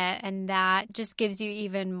TCA in it, and that just gives you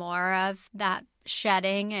even more of that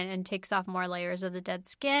shedding and takes off more layers of the dead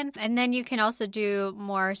skin. And then you can also do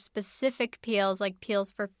more specific peels, like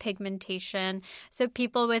peels for pigmentation. So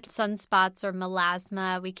people with sunspots or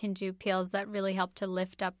melasma, we can do peels that really help to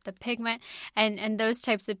lift up the pigment. And those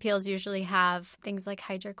types of peels usually have things like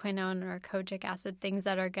hydroquinone or kojic acid, things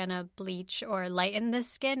that are going to bleach or lighten the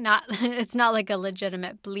skin. It's not like a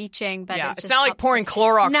legitimate bleaching, but it's not like pouring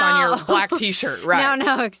Clorox on your black t-shirt, right?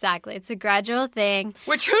 No, exactly. It's a gradual thing.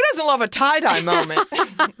 Which, who doesn't love a tie-dye moment?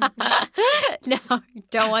 No,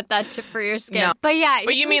 don't want that for your skin. No. But yeah.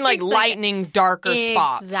 But you mean like lightening darker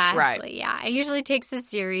spots. Exactly, right? Yeah. It usually takes a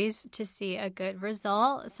series to see a good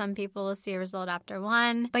result. Some people will see a result after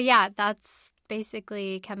one. But yeah, that's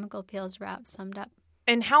basically chemical peels summed up.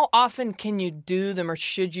 And how often can you do them, or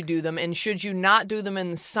should you do them? And should you not do them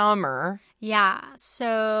in the summer? Yeah.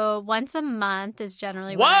 So once a month is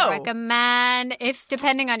generally what I recommend, if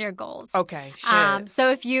depending on your goals. Okay. Shit.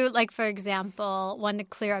 So if you, like, for example, want to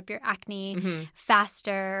clear up your acne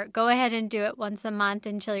faster, go ahead and do it once a month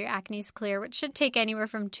until your acne's clear, which should take anywhere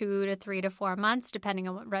from 2 to 3 to 4 months, depending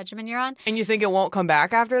on what regimen you're on. And you think it won't come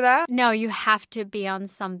back after that? No, you have to be on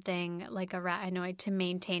something like a retinoid to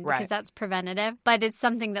maintain because that's preventative. But it's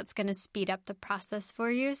something that's going to speed up the process for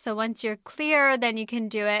you. So once you're clear, then you can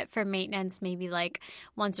do it for maintenance maybe like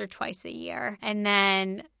once or twice a year. And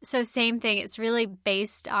then, so same thing, it's really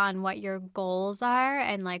based on what your goals are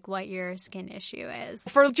and like what your skin issue is.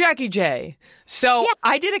 For Jackie J. So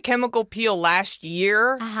I did a chemical peel last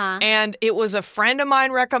year and it was a friend of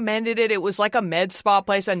mine recommended it. It was like a med spa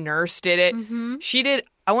place. A nurse did it. She did,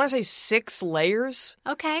 I want to say 6 layers.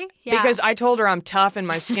 Okay. Yeah. Because I told her I'm tough and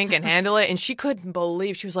my skin can handle it. And she couldn't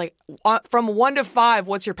believe. She was like, from 1 to 5,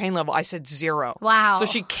 what's your pain level? I said 0. Wow. So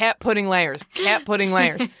she kept putting layers.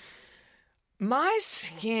 My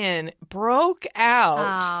skin broke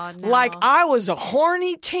out like I was a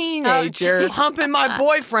horny teenager humping my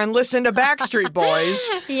boyfriend listening to Backstreet Boys.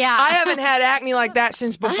 Yeah. I haven't had acne like that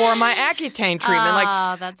since before my Accutane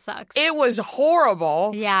treatment. That sucks. It was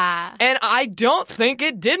horrible. Yeah. And I don't think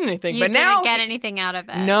it did anything. You but didn't now get anything out of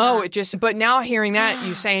it. No, but now hearing that,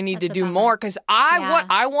 you say I need to do more because what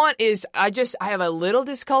I want is I have a little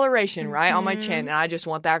discoloration right on my chin and I just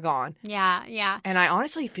want that gone. Yeah, yeah. And I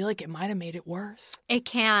honestly feel like it might have made it worse. It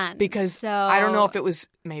can. Because I don't know if it was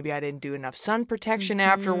maybe I didn't do enough sun protection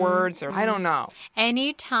afterwards or I don't know.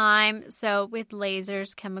 Anytime, so with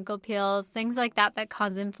lasers, chemical peels, things like that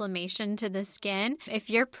cause inflammation to the skin, if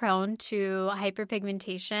you're prone to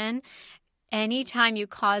hyperpigmentation, anytime you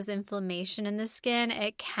cause inflammation in the skin,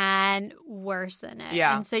 it can worsen it.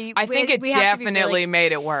 Yeah. And so I think it definitely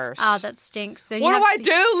made it worse. Oh, that stinks. So what do I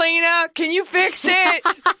do, Lena? Can you fix it?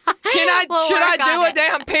 Should I do a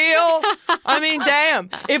damn peel? I mean, damn.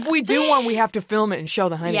 If we do one, we have to film it and show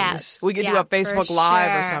the honeys. Yes. We could do a Facebook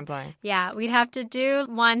Live or something. Yeah, we'd have to do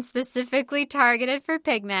one specifically targeted for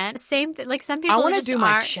pigment. Same thing. Like some people I want to do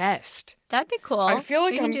my chest. That'd be cool. I feel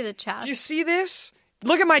like we can do the chest. Do you see this?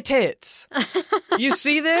 Look at my tits. You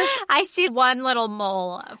see this? I see one little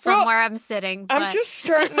mole from where I'm sitting. But I'm just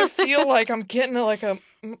starting to feel like I'm getting like a...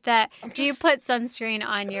 Do you put sunscreen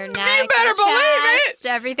on your neck? You better believe it!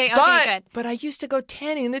 Everything? Okay, good. But I used to go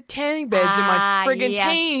tanning in the tanning beds in my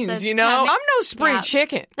friggin' teens, you know? I'm no spring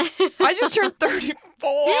chicken. I just turned 34.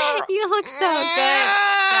 You look so good.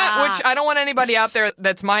 Stop. Which I don't want anybody out there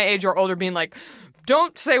that's my age or older being like...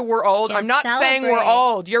 Don't say we're old. I'm not saying we're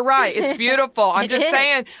old. You're right. It's beautiful. I'm just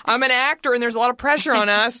saying I'm an actor and there's a lot of pressure on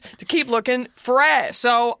us to keep looking fresh.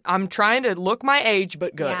 So I'm trying to look my age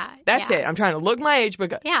but good. Yeah, That's it. I'm trying to look my age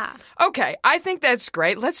but good. Yeah. Okay. I think that's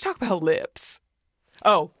great. Let's talk about lips.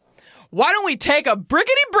 Oh, why don't we take a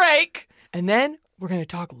brickety break and then we're going to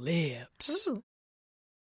talk lips. Ooh.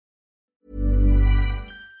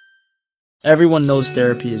 Everyone knows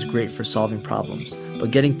therapy is great for solving problems, but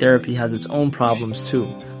getting therapy has its own problems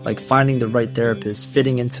too, like finding the right therapist,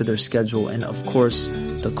 fitting into their schedule, and of course,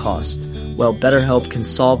 the cost. Well, BetterHelp can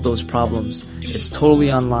solve those problems. It's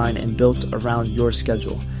totally online and built around your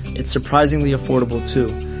schedule. It's surprisingly affordable too.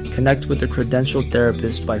 Connect with a credentialed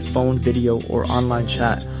therapist by phone, video, or online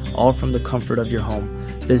chat, all from the comfort of your home.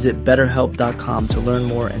 Visit BetterHelp.com to learn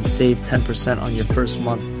more and save 10% on your first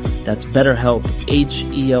month. That's BetterHelp,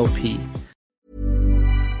 H-E-L-P.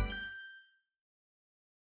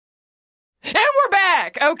 And we're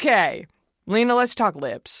back. Okay. Lena, let's talk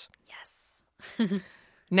lips. Yes.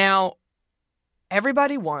 Now,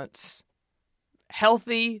 everybody wants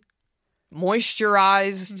healthy,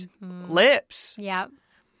 moisturized lips. Yeah.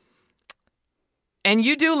 And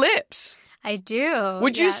you do lips. I do.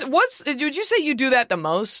 Would you say you do that the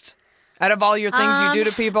most out of all your things you do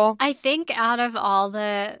to people? I think out of all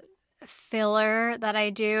the filler that I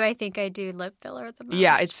do, I think I do lip filler the most.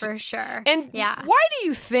 Yeah, it's for sure. And why do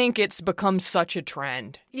you think it's become such a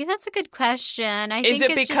trend? Yeah, that's a good question. Is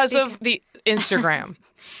it because of the Instagram?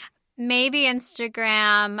 Maybe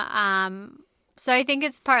Instagram. So I think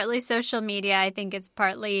it's partly social media. I think it's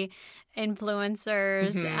partly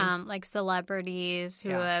influencers, like celebrities who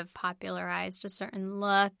have popularized a certain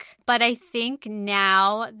look. But I think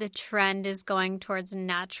now the trend is going towards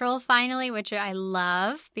natural finally, which I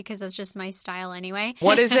love because that's just my style anyway.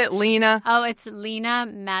 What is it, Lena? Oh, it's Lena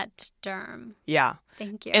Met Derm. Yeah.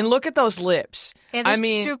 Thank you. And look at those lips. They're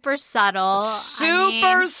super subtle.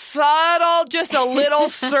 Subtle. Just a little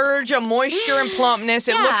surge of moisture and plumpness.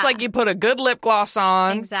 It looks like you put a good lip gloss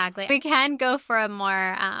on. Exactly. We can go for a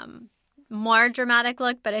more more dramatic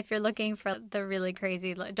look, but if you're looking for the really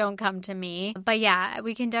crazy look, don't come to me. But yeah,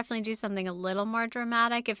 we can definitely do something a little more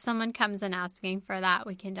dramatic. If someone comes in asking for that,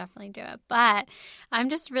 we can definitely do it. But I'm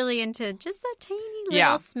just really into just that tiny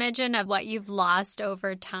little smidgen of what you've lost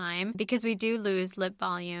over time, because we do lose lip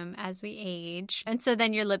volume as we age. And so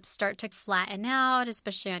then your lips start to flatten out,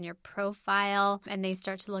 especially on your profile, and they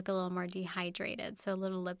start to look a little more dehydrated. So a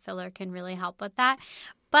little lip filler can really help with that.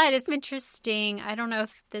 But it's interesting. I don't know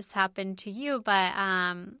if this happened to you, but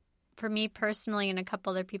for me personally and a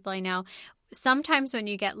couple other people I know, sometimes when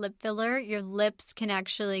you get lip filler, your lips can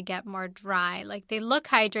actually get more dry. Like they look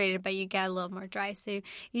hydrated, but you get a little more dry. So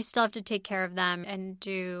you still have to take care of them and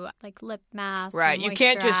do like lip masks. Right. You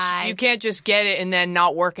can't just get it and then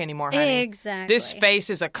not work anymore, honey. Exactly. This face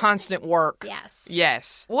is a constant work. Yes.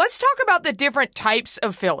 Yes. Let's talk about the different types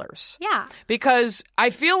of fillers. Yeah. Because I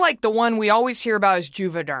feel like the one we always hear about is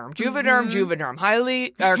Juvederm. Juvederm.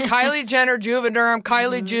 Kylie Jenner, Juvederm,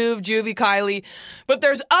 Kylie Juvie Kylie. But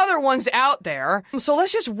there's other ones out there. So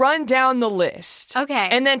let's just run down the list. Okay.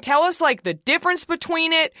 And then tell us like the difference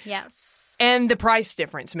between it. Yes. And the price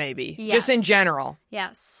difference maybe. Yes. Just in general.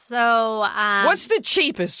 Yes. So what's the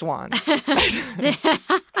cheapest one?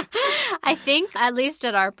 I think, at least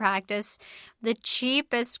at our practice, the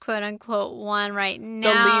cheapest quote-unquote one right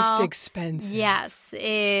now. The least expensive. Yes,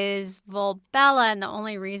 is Volbella. And the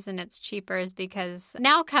only reason it's cheaper is because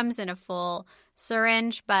now comes in a full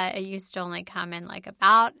syringe, but it used to only come in like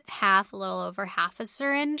about half, a little over half a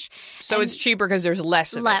syringe. So and it's cheaper because there's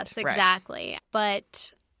less of it. Less, exactly. Right.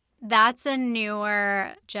 But that's a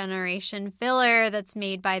newer generation filler that's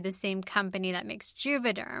made by the same company that makes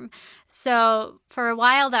Juvederm. So for a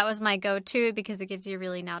while, that was my go-to because it gives you a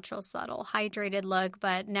really natural, subtle, hydrated look.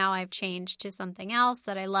 But now I've changed to something else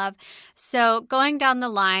that I love. So going down the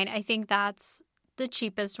line, I think that's the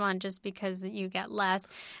cheapest one just because you get less.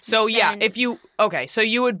 So so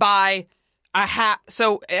you would buy a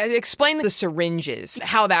so explain the syringes,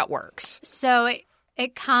 how that works. So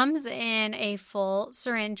it comes in a full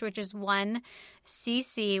syringe, which is 1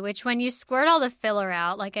 cc, which when you squirt all the filler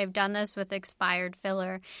out, like I've done this with expired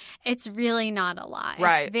filler, it's really not a lot.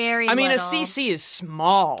 Right. It's very I mean, little. a cc is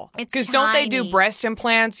small. It's because don't they do tiny. breast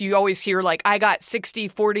implants? You always hear like, I got 60,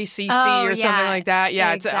 40 cc or something like that.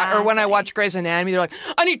 Yeah. Exactly. Or when I watch Grey's Anatomy, they're like,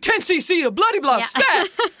 I need 10 cc of bloody blah, stat.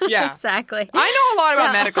 Yeah. Exactly. I know a lot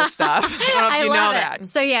about medical stuff. I don't know if you know that.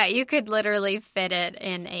 So yeah, you could literally fit it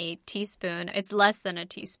in a teaspoon. It's less than a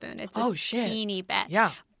teaspoon. It's a teeny bit.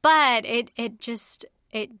 Yeah. But it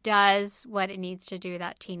does what it needs to do,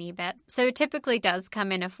 that teeny bit. So it typically does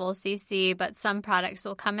come in a full cc, but some products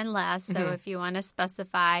will come in less. So if you want to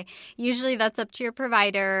specify, usually that's up to your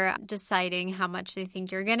provider deciding how much they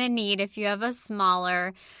think you're going to need. If you have a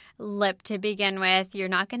smaller lip to begin with, you're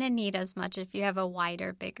not going to need as much. If you have a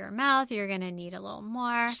wider, bigger mouth, you're going to need a little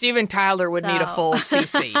more. Steven Tyler would need a full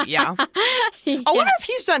cc, yeah? Yes. I wonder if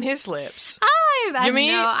he's done his lips.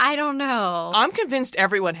 I don't know. I'm convinced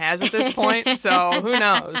everyone has at this point, so who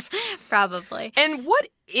knows? Probably. And what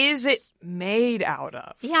is it made out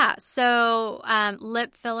of? Yeah, so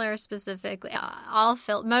lip filler specifically,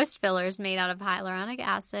 most fillers made out of hyaluronic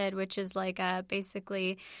acid, which is like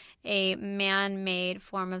basically a man-made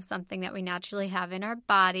form of something that we naturally have in our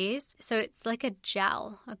bodies. So it's like a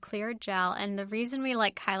gel, a clear gel. And the reason we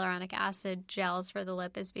like hyaluronic acid gels for the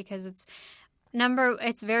lip is because it's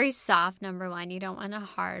very soft, number one. You don't want a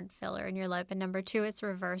hard filler in your lip. And number two, it's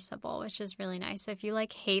reversible, which is really nice. So if you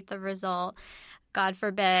hate the result, God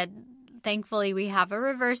forbid, thankfully we have a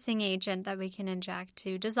reversing agent that we can inject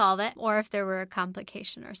to dissolve it, or if there were a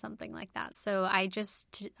complication or something like that. So I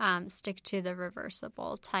just stick to the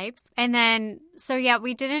reversible types. And then,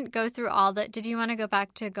 we didn't go through all the, did you want to go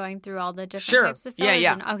back to going through all the different types of fillers?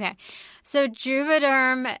 Yeah. Okay. So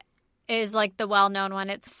Juvederm is like the well-known one.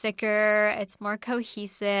 It's thicker, it's more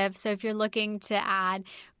cohesive. So if you're looking to add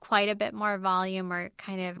quite a bit more volume or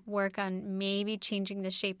kind of work on maybe changing the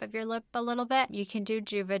shape of your lip a little bit, you can do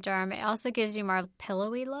Juvederm. It also gives you more of a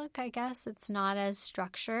pillowy look, I guess. It's not as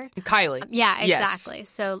structured. Kylie. Yeah, exactly. Yes.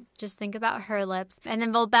 So just think about her lips. And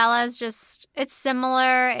then Volbella is it's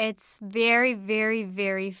similar. It's very, very,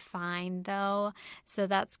 very fine though. So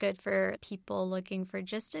that's good for people looking for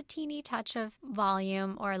just a teeny touch of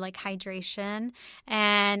volume or hydration.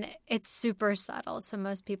 And it's super subtle. So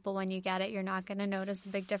most people, when you get it, you're not going to notice a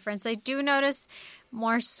big difference. I do notice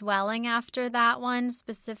more swelling after that one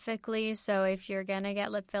specifically. So if you're going to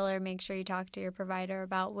get lip filler, make sure you talk to your provider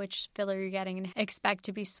about which filler you're getting and expect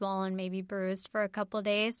to be swollen, maybe bruised for a couple of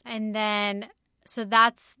days. And then, so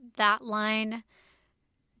that's that line.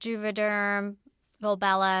 Juvederm,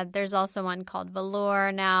 Volbella. There's also one called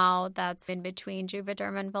Velour now that's in between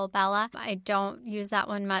Juvederm and Volbella. I don't use that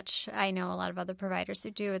one much. I know a lot of other providers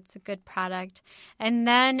who do. It's a good product. And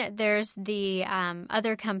then there's the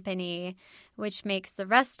other company which makes the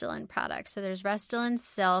Restylane product. So there's Restylane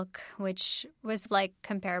Silk, which was like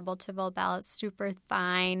comparable to Volbella. It's super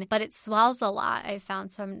fine, but it swells a lot. I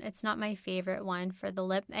found it's not my favorite one for the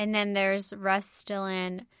lip. And then there's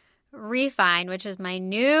Restylane Refine, which is my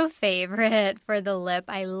new favorite for the lip.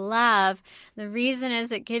 I love. The reason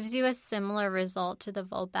is it gives you a similar result to the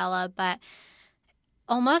Volbella, but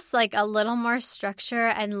almost like a little more structure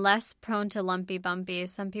and less prone to lumpy bumpy.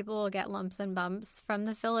 Some people will get lumps and bumps from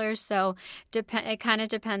the fillers, so it kind of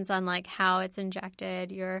depends on like how it's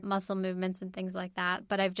injected, your muscle movements and things like that.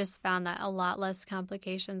 But I've just found that a lot less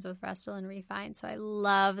complications with Restylane Refine, so I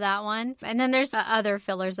love that one. And then there's other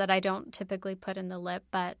fillers that I don't typically put in the lip,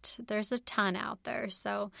 but there's a ton out there.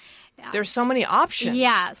 So there's so many options.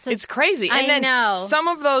 Yeah, so it's crazy. And I then know. Some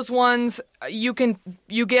of those ones you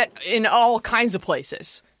get in all kinds of places.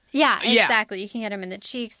 Yeah, exactly. You can get them in the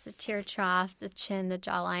cheeks, the tear trough, the chin, the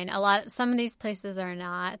jawline. Some of these places are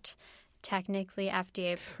not technically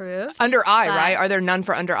FDA approved. Under eye, right? Are there none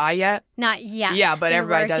for under eye yet? Not yet. Yeah, but They're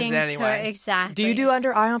everybody does it anyway. Exactly. Do you do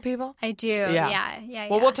under eye on people? I do. Yeah.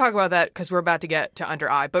 Well, we'll talk about that because we're about to get to under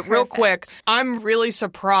eye. But real quick, I'm really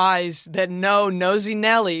surprised that no Nosy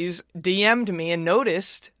Nellies DM'd me and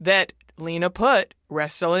noticed that Lena put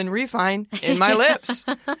Restylane Refine in my lips.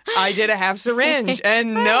 I did a half syringe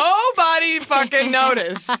and nobody fucking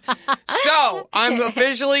noticed. So I'm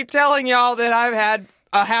officially telling y'all that I've had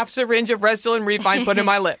a half syringe of Restylane Refine put in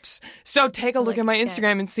my lips. So take a look at my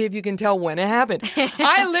Instagram and see if you can tell when it happened.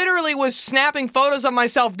 I literally was snapping photos of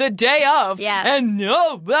myself the day of, and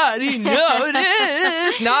nobody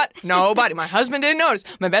noticed. Not nobody. My husband didn't notice.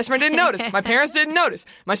 My best friend didn't notice. My parents didn't notice.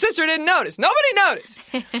 My sister didn't notice. Nobody noticed.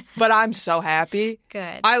 But I'm so happy.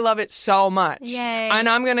 Good. I love it so much. Yay. And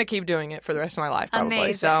I'm going to keep doing it for the rest of my life, probably.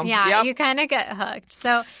 Amazing. So, yeah, you kind of get hooked.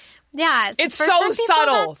 So... yeah. It's for so some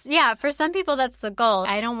people, subtle. For some people, that's the goal.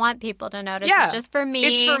 I don't want people to notice. Yeah. It's just for me.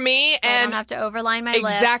 It's for me. So and I don't have to overline my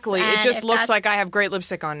lips. Exactly. It just looks like I have... have great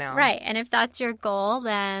lipstick on now. Right. And if that's your goal,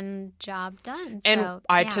 then job done. And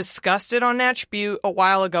I discussed it on Natch Beaut a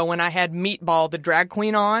while ago when I had Meatball, the drag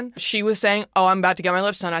queen, on. She was saying, oh, I'm about to get my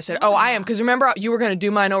lips done. I said, oh, I am. Because remember, you were going to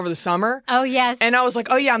do mine over the summer? Oh, yes. And I was like,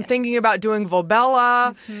 oh, yeah, I'm thinking about doing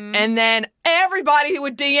Volbella. Mm-hmm. And then everybody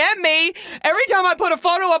would DM me. Every time I put a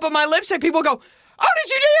photo up of my lipstick, people go, oh,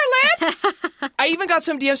 did you do your lips? I even got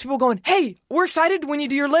some DMs, people going, hey, we're excited when you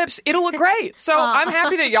do your lips. It'll look great. So I'm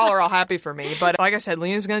happy that y'all are all happy for me. But like I said,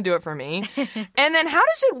 Lena's going to do it for me. And then how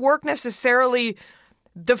does it work necessarily?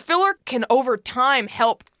 The filler can over time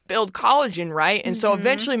help build collagen, right? And so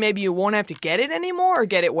eventually maybe you won't have to get it anymore or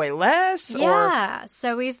get it way less. Yeah.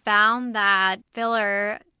 So we found that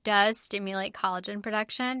filler does stimulate collagen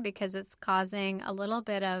production because it's causing a little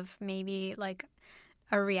bit of maybe like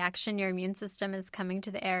a reaction. Your immune system is coming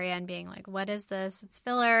to the area and being like, what is this? It's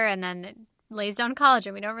filler. And then it lays down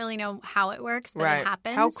collagen. We don't really know how it works, but it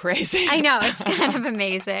happens. How crazy. I know. It's kind of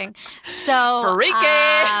amazing. So,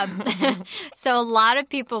 freaky. So a lot of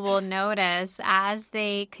people will notice as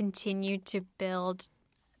they continue to build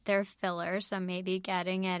their filler, so maybe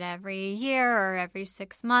getting it every year or every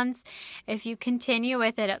 6 months. If you continue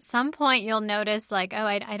with it, at some point you'll notice like, oh,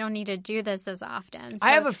 I don't need to do this as often. So,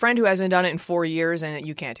 I have a friend who hasn't done it in 4 years and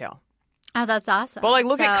you can't tell. Oh, that's awesome. But like,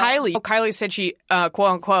 look at Kylie. Kylie said she, quote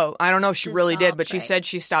unquote, I don't know if she really did, but she right. said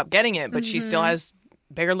she stopped getting it, but she still has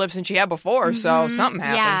bigger lips than she had before, so something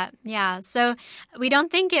happened. Yeah. So we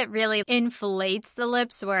don't think it really inflates the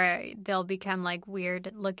lips where they'll become like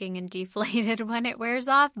weird looking and deflated when it wears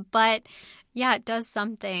off. But yeah, it does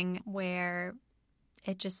something where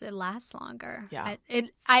it lasts longer. Yeah.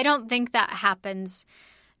 I don't think that happens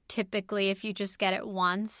typically if you just get it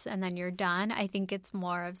once and then you're done. I think it's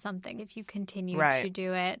more of something if you continue to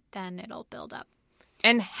do it, then it'll build up.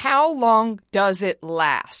 And how long does it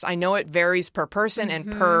last? I know it varies per person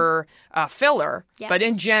and per filler, but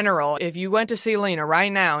in general, if you went to see Lena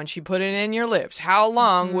right now and she put it in your lips, how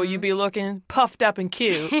long will you be looking puffed up and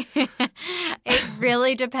cute? It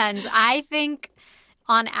really depends. I think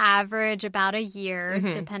on average about a year,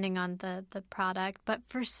 depending on the product. But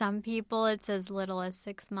for some people, it's as little as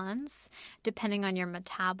 6 months, depending on your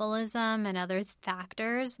metabolism and other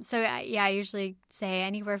factors. So, yeah, I usually say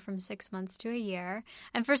anywhere from 6 months to a year.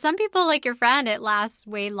 And for some people, like your friend, it lasts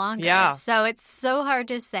way longer. Yeah. So it's so hard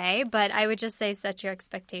to say, but I would just say set your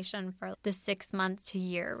expectation for the 6 months to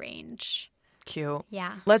year range. Cute.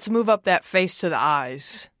 Yeah. Let's move up that face to the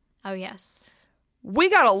eyes. Oh, yes.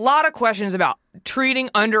 We got a lot of questions about treating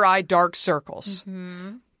under-eye dark circles,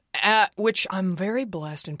 which I'm very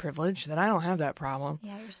blessed and privileged that I don't have that problem.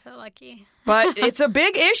 Yeah, you're so lucky. But it's a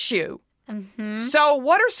big issue. So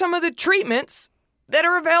what are some of the treatments that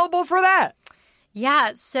are available for that?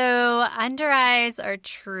 Yeah, so under eyes are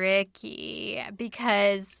tricky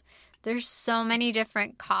because there's so many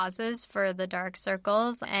different causes for the dark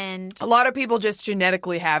circles, and A lot of people just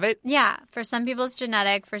genetically have it. yeah, for some people it's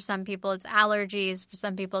genetic, for some people it's allergies, for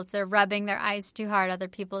some people it's they're rubbing their eyes too hard, other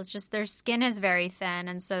people it's just their skin is very thin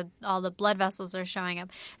and so all the blood vessels are showing up.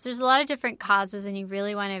 So there's a lot of different causes and you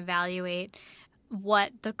really want to evaluate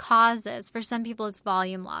what the cause is. For some people, it's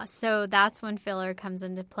volume loss. So that's when filler comes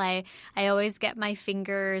into play. I always get my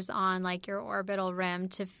fingers on like your orbital rim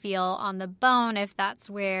to feel on the bone if that's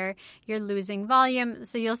where you're losing volume.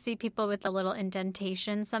 So you'll see people with a little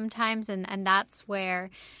indentation sometimes, and that's where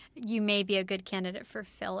you may be a good candidate for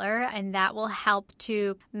filler, and that will help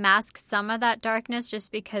to mask some of that darkness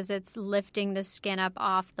just because it's lifting the skin up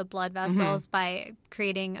off the blood vessels by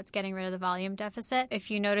it's getting rid of the volume deficit. If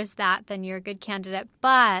you notice that, then you're a good candidate.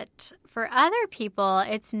 But for other people,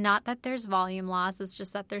 it's not that there's volume loss, it's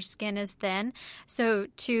just that their skin is thin. So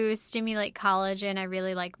to stimulate collagen, I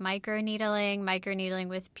really like microneedling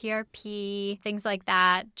with PRP, things like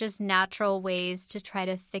that, just natural ways to try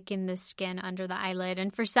to thicken the skin under the eyelid.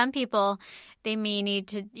 And for some people, they may need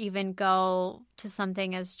to even go to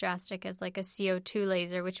something as drastic as like a CO2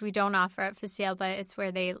 laser, which we don't offer at Facile, but it's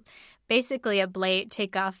where they basically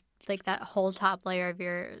take off like that whole top layer of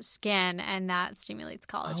your skin, and that stimulates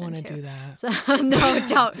collagen too. I want to do that. So, no,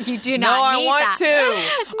 don't. You do not need I want that. to.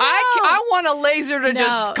 No. I want a laser to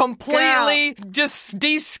just completely just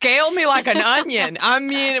descale me like an onion. I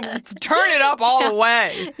mean, turn it up all the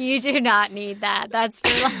way. You do not need that. That's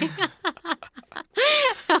for like...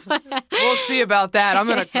 We'll see about that. I'm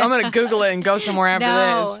gonna Google it and go somewhere after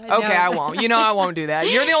this. Okay, no. I won't. I won't do that.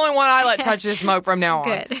 You're the only one I let touch this smoke from now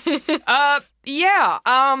on. Good. Yeah.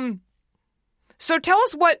 So tell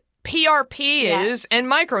us what PRP is and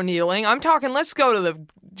microneedling. I'm talking. Let's go to the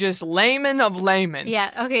just layman of laymen.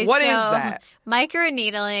 Yeah. Okay. What is that?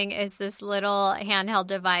 Microneedling is this little handheld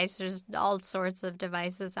device. There's all sorts of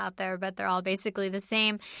devices out there, but they're all basically the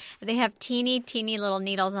same. They have teeny little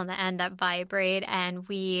needles on the end that vibrate, and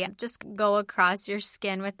we just go across your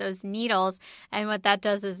skin with those needles. And what that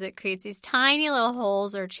does is it creates these tiny little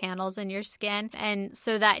holes or channels in your skin. And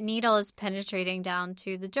so that needle is penetrating down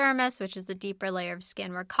to the dermis, which is the deeper layer of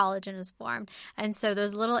skin where collagen is formed. And so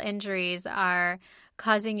those little injuries are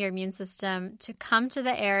causing your immune system to come to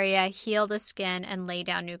the area, heal the skin, and lay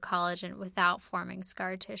down new collagen without forming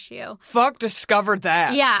scar tissue. Fuck discovered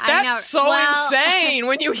that. Yeah, I know. That's so insane.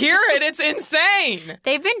 When you hear it, it's insane.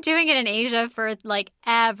 They've been doing it in Asia for like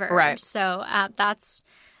ever. Right. So that's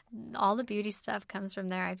all the beauty stuff comes from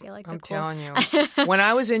there. I feel like I'm telling you. When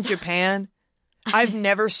I was in Japan, I've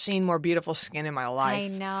never seen more beautiful skin in my life. I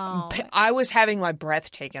know. I was having my breath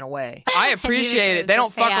taken away. I appreciate it. They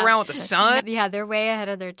don't fuck around with the sun. Yeah, they're way ahead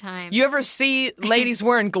of their time. You ever see ladies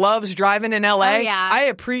wearing gloves driving in L.A.? Oh, yeah. I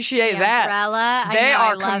appreciate the that. umbrella. They I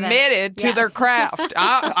are committed to Yes. their craft.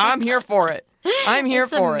 I'm here for it. I'm here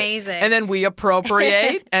It's for amazing. it. And then we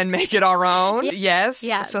appropriate and make it our own. Yes.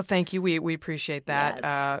 Yes. So thank you. We appreciate that.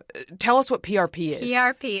 Yes. Tell us what PRP is.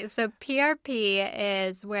 PRP. So PRP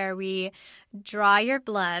is where we draw your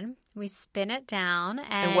blood, we spin it down,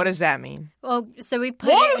 and what does that mean? Well, so we put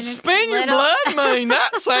What it does in this spin your little... blood mean?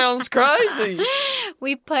 That sounds crazy.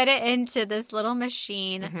 We put it into this little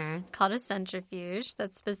machine called a centrifuge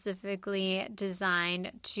that's specifically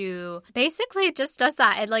designed to basically it just does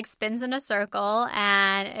that. It like spins in a circle,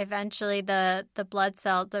 and eventually the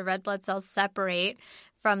red blood cells separate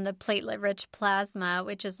from the platelet-rich plasma,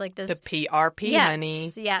 which is like this... The PRP,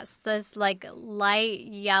 honey. Yes, this like light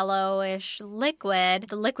yellowish liquid,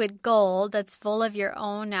 the liquid gold that's full of your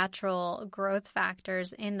own natural growth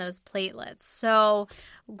factors in those platelets. So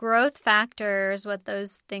growth factors, what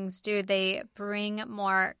those things do, they bring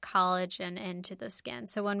more collagen into the skin.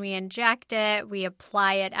 So when we inject it, we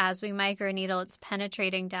apply it as we microneedle, it's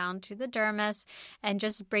penetrating down to the dermis and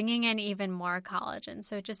just bringing in even more collagen.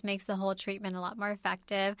 So it just makes the whole treatment a lot more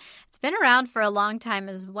effective. It's been around for a long time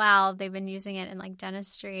as well. They've been using it in like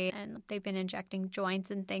dentistry, and they've been injecting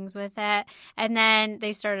joints and things with it. And then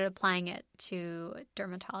they started applying it to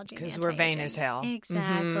dermatology. Because we're vain as hell.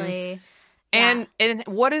 Exactly. And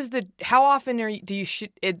what is how often do you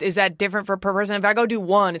shoot? Is that different per person? If I go do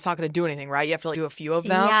one, it's not going to do anything, right? You have to do a few of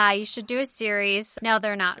them? Yeah, you should do a series. No,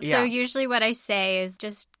 they're not. Yeah. So usually what I say is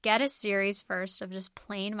just get a series first of just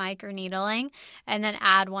plain microneedling and then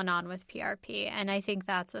add one on with PRP. And I think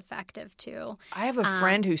that's effective too. I have a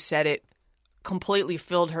friend who said it completely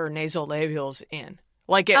filled her nasolabials in.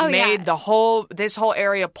 Like it made this whole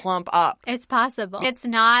area plump up. It's possible. It's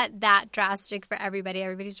not that drastic for everybody.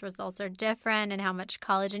 Everybody's results are different and how much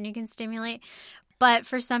collagen you can stimulate. But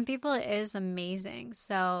for some people, it is amazing.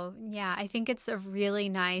 So, yeah, I think it's a really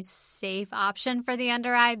nice, safe option for the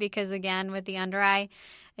under eye because, again, with the under eye,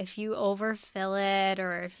 if you overfill it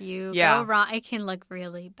or if you go wrong, it can look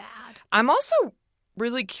really bad. I'm also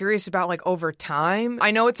really curious about, like, over time.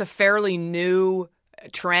 I know it's a fairly new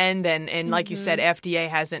trend and like you said, FDA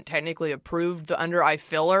hasn't technically approved the under eye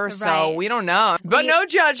filler, so we don't know. But no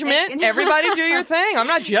judgment. Everybody do your thing. I'm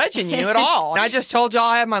not judging you at all. I just told y'all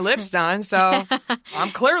I had my lips done, so I'm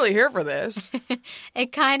clearly here for this.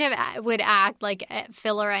 It kind of would act like a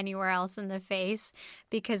filler anywhere else in the face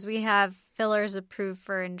because we have fillers approved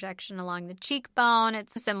for injection along the cheekbone.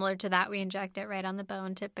 It's similar to that. We inject it right on the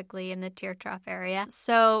bone, typically in the tear trough area.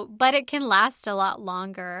 So, but it can last a lot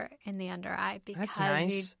longer in the under eye because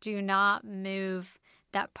you do not move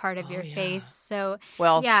that part of your face. So,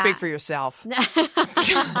 speak for yourself.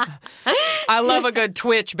 I love a good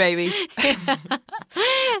twitch, baby.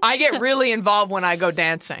 I get really involved when I go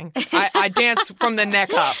dancing. I dance from the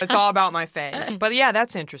neck up. It's all about my face. But yeah,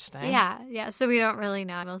 that's interesting. Yeah. So we don't really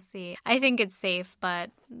know. We'll see. I think it's safe,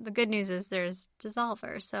 but the good news is there's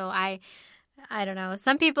dissolver. So I don't know.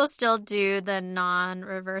 Some people still do the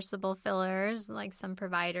non-reversible fillers, like some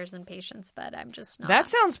providers and patients, but I'm just not. That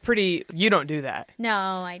sounds pretty... You don't do that. No,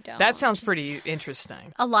 I don't. That sounds pretty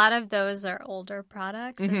interesting. A lot of those are older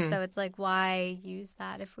products, and so it's like, why use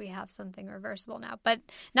that if we have something reversible now? But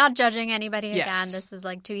not judging anybody again. This is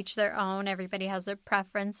like to each their own. Everybody has a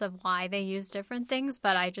preference of why they use different things,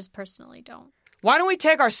 but I just personally don't. Why don't we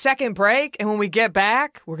take our second break, and when we get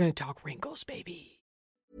back, we're going to talk wrinkles, baby.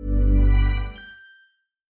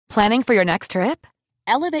 Planning for your next trip?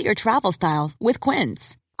 Elevate your travel style with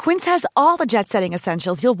Quince. Quince has all the jet-setting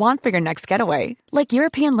essentials you'll want for your next getaway, like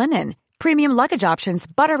European linen, premium luggage options,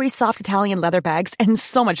 buttery soft Italian leather bags, and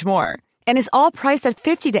so much more. And is all priced at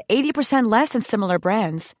 50 to 80% less than similar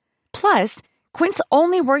brands. Plus, Quince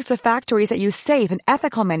only works with factories that use safe and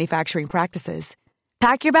ethical manufacturing practices.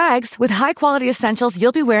 Pack your bags with high-quality essentials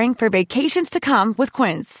you'll be wearing for vacations to come with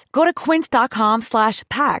Quince. Go to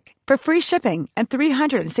quince.com/pack for free shipping and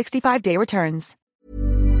 365-day returns.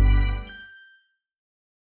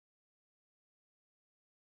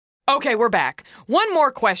 Okay, we're back. One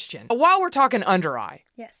more question. While we're talking under eye.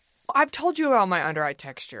 Yes. I've told you about my under eye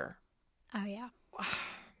texture. Oh, yeah.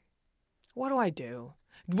 What do I do?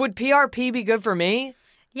 Would PRP be good for me?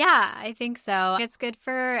 Yeah, I think so. It's good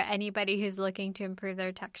for anybody who's looking to improve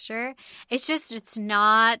their texture. It's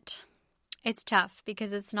tough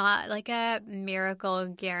because it's not like a miracle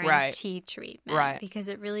guarantee treatment because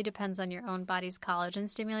it really depends on your own body's collagen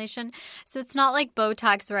stimulation. So it's not like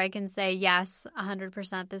Botox where I can say, yes,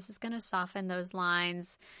 100%, this is going to soften those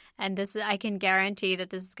lines. And I can guarantee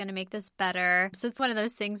that this is going to make this better. So it's one of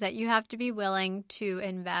those things that you have to be willing to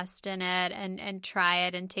invest in it and try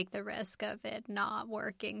it and take the risk of it not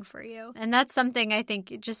working for you. And that's something I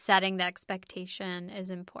think just setting the expectation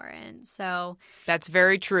is important. So that's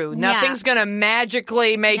very true. Nothing's going to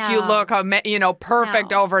magically make you look,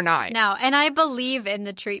 perfect overnight. No, and I believe in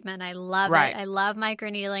the treatment. I love it. I love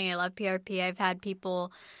microneedling. I love PRP. I've had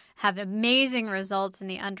people have amazing results in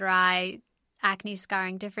the under eye, acne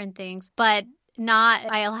scarring, different things, but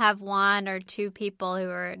I'll have one or two people who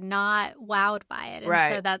are not wowed by it.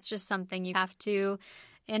 And so that's just something you have to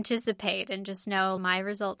anticipate and just know my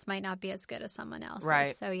results might not be as good as someone else's.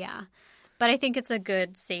 Right. So yeah. But I think it's a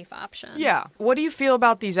good, safe option. Yeah. What do you feel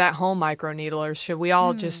about these at-home microneedlers? Should we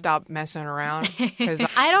all just stop messing around?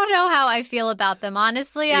 I don't know how I feel about them.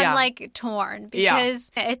 Honestly, I'm like torn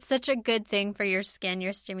because it's such a good thing for your skin.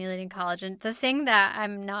 You're stimulating collagen. The thing that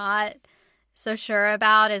I'm not so sure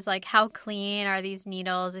about is like how clean are these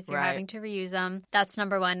needles if you're having to reuse them. That's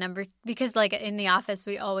number one. Because like in the office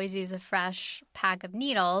we always use a fresh pack of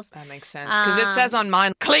needles. That makes sense because it says on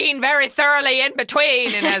mine clean very thoroughly in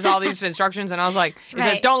between and has all these instructions and I was like it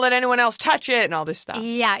says don't let anyone else touch it and all this stuff.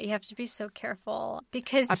 Yeah, you have to be so careful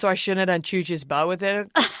because so I shouldn't have done Chooch's butt with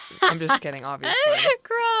it. I'm just kidding, obviously.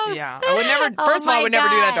 Gross. Yeah, I would never. First of all, I would never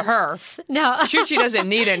do that to her. No, Choochie doesn't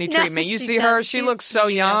need any treatment. You see her; she looks so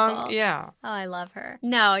young. Yeah. Oh, I love her.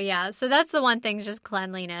 No, yeah. So that's the one thing, just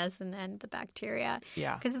cleanliness and the bacteria.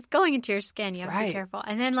 Yeah. Because it's going into your skin. You have to be careful.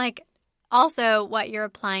 And then like also what you're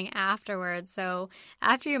applying afterwards. So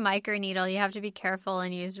after you microneedle, you have to be careful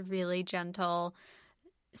and use really gentle,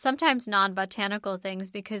 sometimes non-botanical things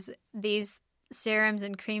because these serums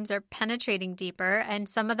and creams are penetrating deeper, and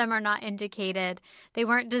some of them are not indicated. They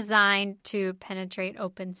weren't designed to penetrate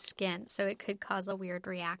open skin, so it could cause a weird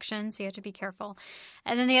reaction, so you have to be careful.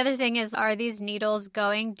 And then the other thing is, are these needles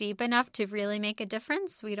going deep enough to really make a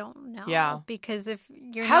difference? We don't know. Yeah. Because if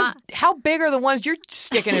you're How big are the ones you're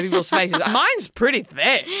sticking in people's faces? Mine's pretty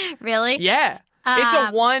thick. Really? Yeah. It's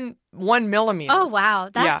a 1 millimeter. Oh, wow.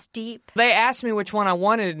 That's deep. They asked me which one I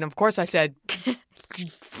wanted, and of course I said,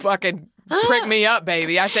 fucking prick me up,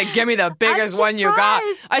 baby. I said, give me the biggest one you got.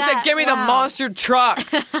 I said, give me the monster truck,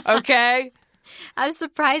 okay? I'm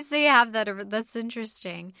surprised they have that. That's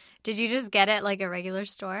interesting. Did you just get it like a regular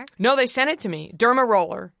store? No, they sent it to me. Derma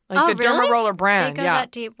Roller. Like the really? Derma Roller brand. They go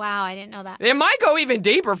that deep? Wow, I didn't know that. It might go even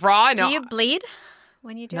deeper for all I know. Do you bleed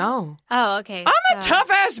when you do No. it? Oh, okay. I'm a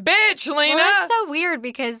tough-ass bitch, Lena. Well, it's so weird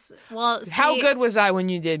because, how good was I when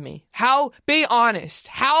you did me? Be honest.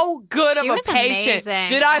 How good of a patient? Amazing,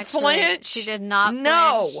 Did I actually. flinch? She did not flinch.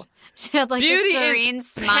 No. She had like Beauty a serene is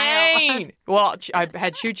smile. pain. Well, I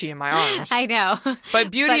had Chuchi in my arms. I know. But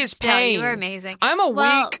beauty is still, pain. You were amazing.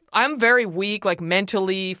 I'm very weak, like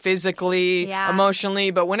mentally, physically,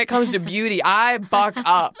 emotionally. But when it comes to beauty, I buck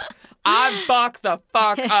up. I buck the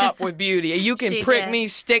fuck up with beauty. You can prick me,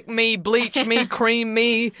 stick me, bleach me, cream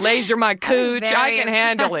me, laser my cooch. I can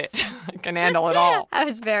handle it. I can handle it all. I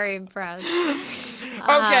was very impressed.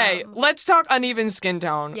 Okay, let's talk uneven skin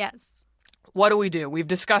tone. Yes. What do? We've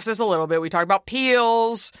discussed this a little bit. We talked about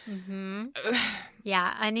peels. Mm-hmm.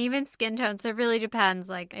 Yeah, uneven skin tone. So it really depends.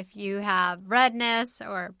 Like if you have redness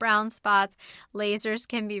or brown spots, lasers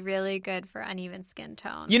can be really good for uneven skin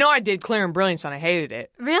tone. You know, I did Clear and Brilliance and I hated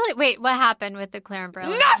it. Really? Wait, what happened with the Clear and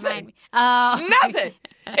Brilliance? Nothing. Oh. Nothing.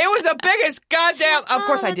 It was the biggest goddamn... Of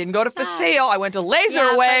course, I didn't go to Facile. I went to Laser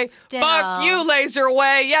Away. Fuck you, Laser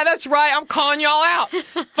Away. Yeah, that's right. I'm calling y'all out.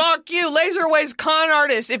 Fuck you. Laser Away's con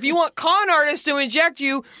artists. If you want con artists to inject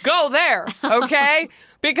you, go there, okay?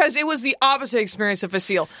 Because it was the opposite experience of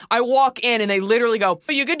Facile. I walk in and they literally go,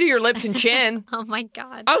 you could do your lips and chin. Oh, my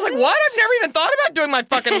God. I was like, what? I've never even thought about doing my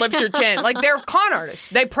fucking lips or chin. Like, they're con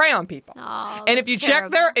artists. They prey on people. Oh, and if you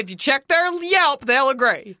check their Yelp, they'll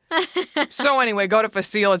agree. So anyway, go to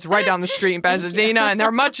Facile. It's right down the street in Pasadena, and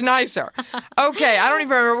they're much nicer. Okay, I don't even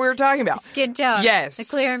remember what we were talking about. Skin tone. Yes. The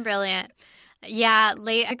Clear and Brilliant. Yeah,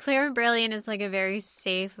 a Clear and Brilliant is like a very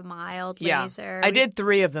safe, mild laser. I did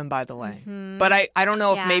 3 of them, by the way. Mm-hmm. But I don't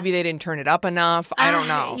know if maybe they didn't turn it up enough. I don't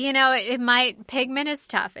know. You know, it might... Pigment is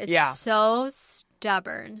tough. It's so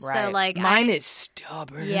stubborn. Right. So, like... Mine is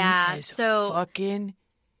stubborn as fucking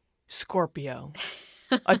Scorpio.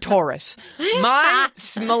 A Taurus. My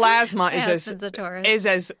melasma is a Taurus. Is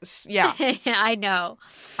as I know.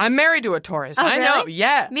 I'm married to a Taurus. Oh, I really? know.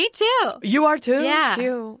 Yeah. Me too. You are too? Yeah.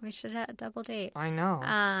 Cute. We should have a double date. I know.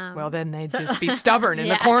 Well, then they'd just be stubborn in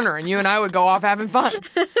the corner, and you and I would go off having fun.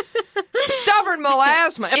 Stubborn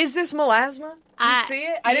melasma. Is this melasma? Do you see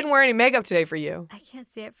it? I didn't wear any makeup today for you. I can't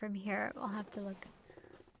see it from here. I'll have to look.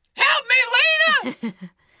 Help me, Lena!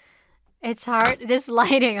 It's hard. This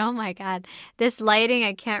lighting, oh my God. This lighting,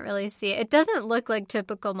 I can't really see it. It doesn't look like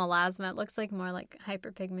typical melasma. It looks like more like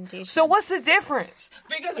hyperpigmentation. So what's the difference?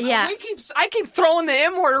 Because I keep throwing the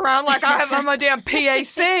M word around like I'm a damn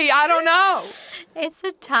PAC. I don't know. It's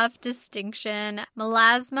a tough distinction.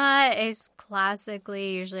 Melasma is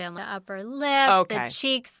classically usually on the upper lip, the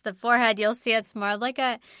cheeks, the forehead. You'll see it's more like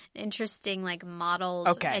an interesting, like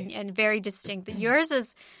modeled and very distinct. Yours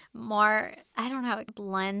is more, I don't know, it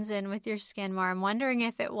blends in with your skin more. I'm wondering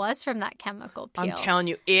if it was from that chemical peel. I'm telling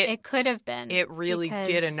you, it could have been. It really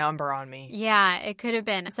did a number on me. Yeah, it could have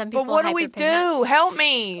been. Some people. But what do we do? Help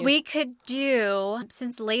me. We could do,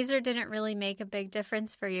 since laser didn't really make a big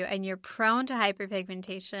difference for you and you're prone to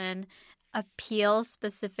hyperpigmentation, a peel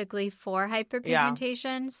specifically for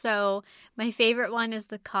hyperpigmentation. Yeah. So my favorite one is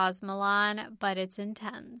the Cosmelon, but it's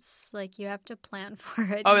intense. Like you have to plan for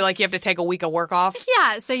it. Oh, like you have to take a week of work off?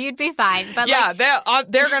 Yeah, so you'd be fine. But yeah,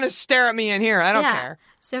 they're going to stare at me in here. I don't care.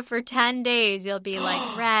 So for 10 days, you'll be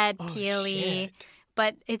like red, peely. Shit.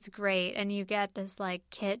 But it's great. And you get this like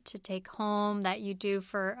kit to take home that you do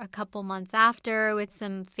for a couple months after with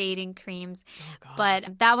some fading creams. Oh, but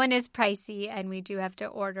that one is pricey and we do have to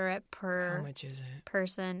order it per How much is it?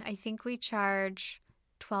 person. I think we charge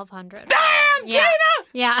 $1,200. Damn, Gina!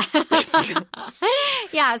 Yeah.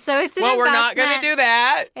 Yeah, so it's an investment. We're not going to do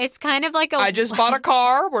that. It's kind of like I just bought a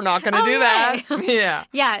car. We're not going to do that. Yeah.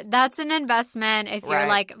 Yeah, that's an investment if you're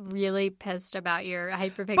like really pissed about your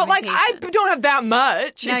hyperpigmentation. But like I don't have that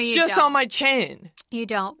much. No, it's just on my chin. You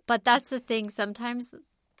don't. But that's the thing. Sometimes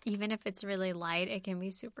even if it's really light, it can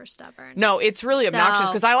be super stubborn. No, it's really obnoxious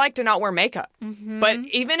because I like to not wear makeup. Mm-hmm. But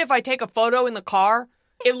even if I take a photo in the car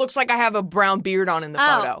it looks like I have a brown beard on in the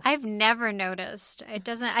photo. I've never noticed. It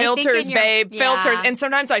doesn't. Filters, I think babe. Filters. Yeah. And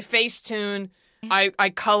sometimes I Facetune. I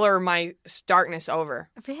color my darkness over.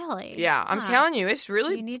 Really? Yeah, I'm telling you, it's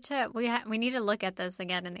really. We need to look at this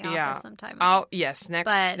again in the office sometime. Oh yes, next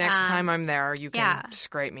time I'm there, you can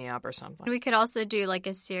scrape me up or something. We could also do like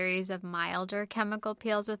a series of milder chemical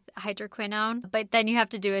peels with hydroquinone, but then you have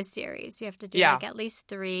to do a series. You have to do like at least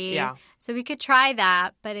 3. Yeah. So we could try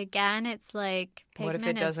that, but again, it's like what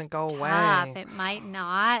pigment if it doesn't go tough. away? It might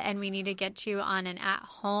not, and we need to get you on an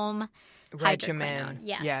at-home regimen.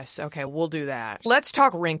 Yes. Okay, we'll do that. Let's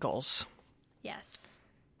talk wrinkles. Yes.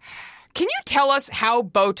 Can you tell us how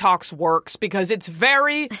Botox works? Because it's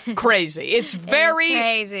very crazy. It's very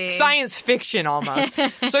crazy. Science fiction almost.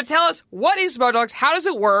 So tell us, what is Botox? How does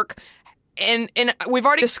it work? And we've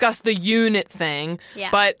already discussed the unit thing,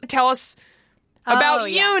 but tell us about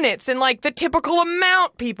units and like the typical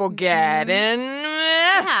amount people get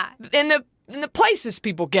and the places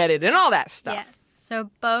people get it and all that stuff. Yes. So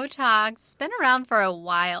Botox has been around for a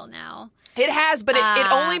while now. It has, but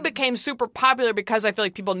it only became super popular because I feel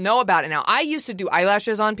like people know about it now. I used to do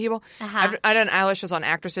eyelashes on people. I've done eyelashes on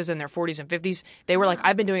actresses in their 40s and 50s. They were like,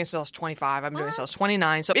 I've been doing it since I was 25. I've been doing it since I was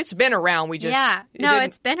 29. So it's been around.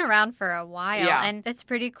 It's been around for a while. Yeah. And it's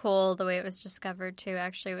pretty cool the way it was discovered, too.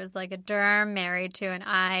 Actually, it was like a derm married to an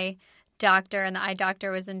eye doctor, and the eye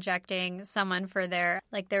doctor was injecting someone for their,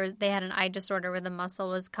 like they had an eye disorder where the muscle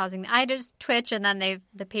was causing the eye to twitch, and then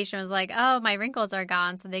the patient was like, oh, my wrinkles are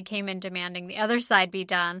gone, so they came in demanding the other side be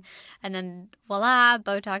done, and then voila,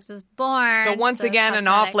 Botox was born. So once again, an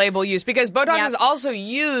off-label use, because Botox is also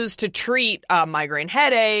used to treat migraine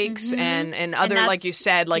headaches and other, like you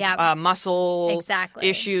said, like muscle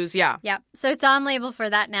issues. Yeah. Yep. So it's on label for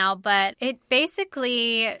that now, but it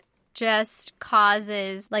basically just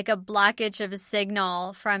causes like a blockage of a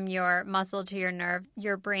signal from your muscle to your nerve.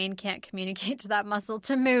 Your brain can't communicate to that muscle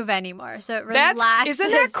to move anymore. So it relaxes.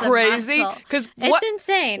 Isn't that crazy? Because it's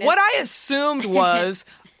insane. What I assumed was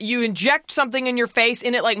you inject something in your face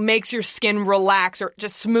and it like makes your skin relax or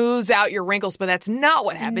just smooths out your wrinkles, but that's not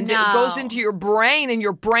what happens. No. It goes into your brain and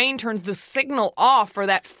your brain turns the signal off for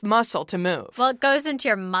that muscle to move. Well, it goes into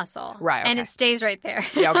your muscle. Right. And it stays right there.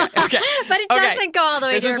 Yeah, okay. But it doesn't go all the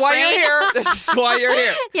way to your brain. This is why you're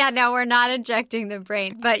here. Yeah, no, we're not injecting the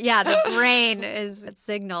brain. But yeah, the brain is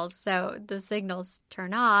signals, so the signals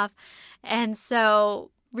turn off. And so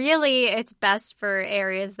really, it's best for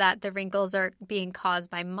areas that the wrinkles are being caused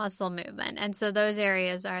by muscle movement. And so those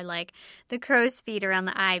areas are like the crow's feet around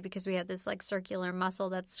the eye, because we have this like circular muscle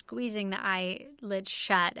that's squeezing the eyelid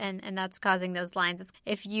shut, and that's causing those lines.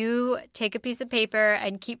 If you take a piece of paper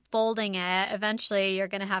and keep folding it, eventually you're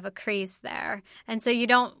going to have a crease there. And so you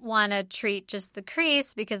don't want to treat just the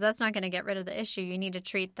crease, because that's not going to get rid of the issue. You need to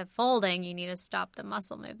treat the folding. You need to stop the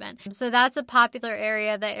muscle movement. So that's a popular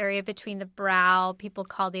area, the area between the brow. People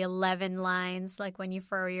call the 11 lines, like when you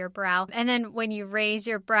furrow your brow. And then when you raise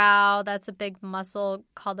your brow, that's a big muscle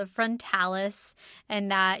called the frontalis,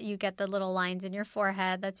 and that you get the little lines in your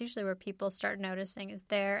forehead. That's usually where people start noticing is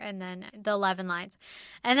there, and then the 11 lines.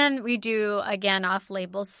 And then we do, again,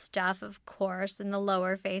 off-label stuff, of course, in the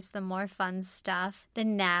lower face, the more fun stuff, the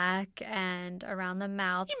neck and around the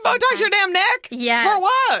mouth. You Botox your damn neck? Yes. For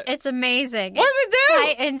what? It's amazing. What does it do?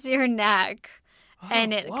 Tightens your neck.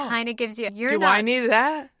 And it kind of gives you... Do I need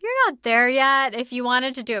that? You're not there yet. If you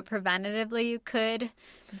wanted to do it preventatively, you could.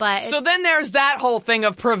 But so then there's that whole thing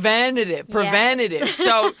of preventative. Yes.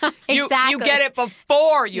 So you get it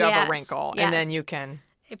before you have a wrinkle, yes. and then you can...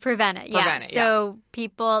 Prevent it. So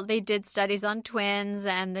people, they did studies on twins,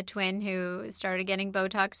 and the twin who started getting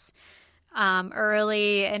Botox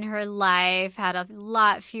early in her life had a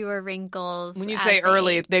lot fewer wrinkles. When you say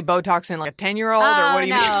early, they Botox in like a 10-year-old, or what do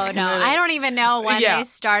you mean? No. I don't even know when they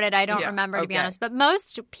started. I don't remember, to be honest. But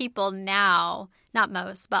most people now, not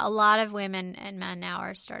most, but a lot of women and men now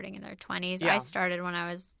are starting in their 20s. Yeah. I started when I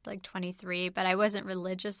was like 23, but I wasn't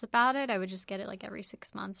religious about it. I would just get it like every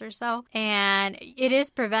 6 months or so. And it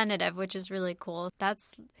is preventative, which is really cool.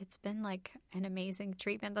 It's been like an amazing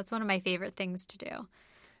treatment. That's one of my favorite things to do.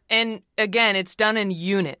 And again, it's done in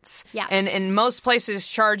units. Yes. And most places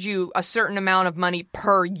charge you a certain amount of money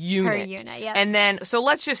per unit. Per unit, yes. And then, so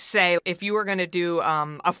let's just say if you were going to do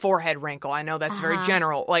a forehead wrinkle, I know that's very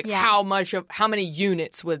general. Like how many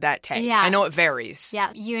units would that take? Yes. I know it varies.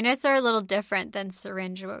 Yeah. Units are a little different than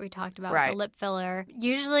syringe, what we talked about with the lip filler.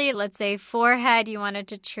 Usually, let's say forehead you wanted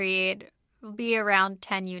to treat will be around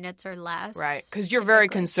 10 units or less. Right. Because you're very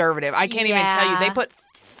conservative. I can't even tell you. They put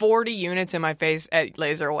 40 units in my face at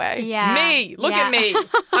Laser Away. Yeah. Me. Look at me.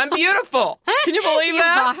 I'm beautiful. Can you believe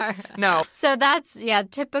that? Are. No. So that's,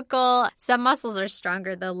 typical. Some muscles are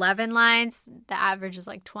stronger. The 11 lines, the average is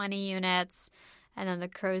like 20 units. And then the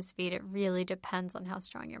crow's feet, it really depends on how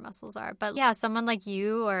strong your muscles are. But yeah, someone like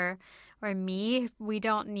you or me, we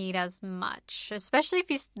don't need as much, especially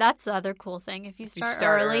if you, that's the other cool thing. If you start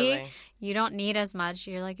early, you don't need as much.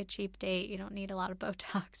 You're like a cheap date. You don't need a lot of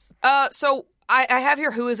Botox. So I have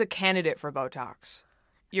here who is a candidate for Botox.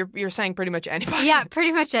 You're saying pretty much anybody. Yeah,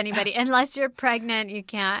 pretty much anybody. Unless you're pregnant, you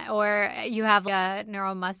can't, or you have a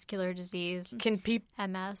neuromuscular disease,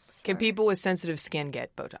 MS. Can people with sensitive skin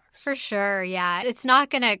get Botox? For sure, yeah. It's not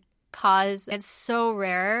going to cause, it's so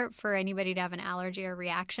rare for anybody to have an allergy or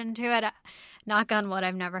reaction to it. Knock on wood,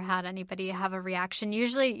 I've never had anybody have a reaction.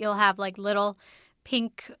 Usually you'll have like little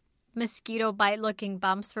pink mosquito bite looking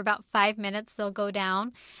bumps for about 5 minutes. They'll go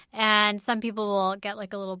down, and some people will get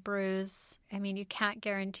like a little bruise. I mean, you can't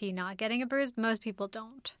guarantee not getting a bruise. Most people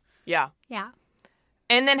don't. Yeah.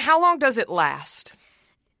 And then how long does it last?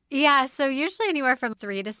 Yeah, so usually anywhere from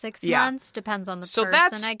 3 to 6 months. Depends on the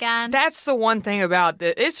person again. That's the one thing about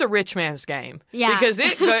it. It's a rich man's game. Yeah. Because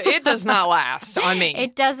it does not last on me.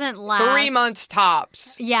 It doesn't last. 3 months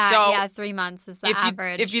tops. Yeah, 3 months is the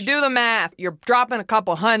average. If you do the math, you're dropping a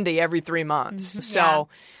couple $100 every 3 months. Mm-hmm. So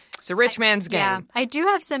it's a rich man's game. Yeah. I do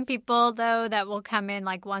have some people, though, that will come in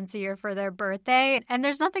like once a year for their birthday. And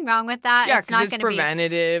there's nothing wrong with that. Yeah, because it's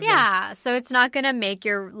preventative. So it's not going to make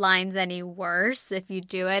your lines any worse if you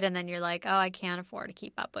do it and then you're like, oh, I can't afford to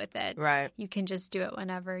keep up with it. Right. You can just do it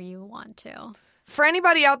whenever you want to. For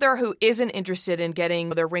anybody out there who isn't interested in getting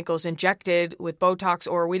their wrinkles injected with Botox,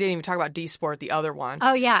 or we didn't even talk about D-Sport, the other one.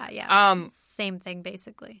 Oh, yeah. Same thing,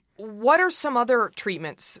 basically. What are some other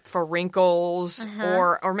treatments for wrinkles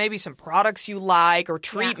or maybe some products you like or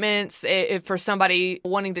treatments for somebody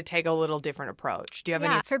wanting to take a little different approach? Do you have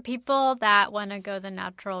any? For people that want to go the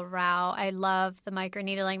natural route, I love the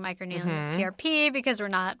microneedling PRP because we're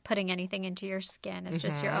not putting anything into your skin. It's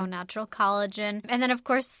just your own natural collagen. And then, of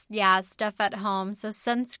course, stuff at home. So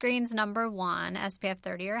sunscreen's number 1, SPF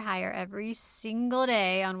 30 or higher every single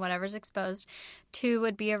day on whatever's exposed. 2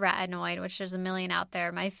 would be a retinoid, which there's a million out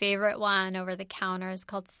there. My favorite one over the counter is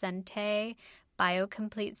called Sente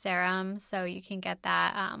BioComplete Serum. So you can get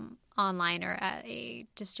that online or at a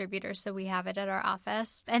distributor. So we have it at our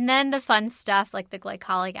office. And then the fun stuff like the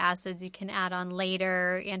glycolic acids you can add on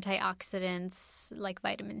later. Antioxidants like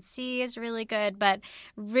vitamin C is really good. But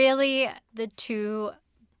really the 2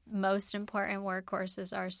 most important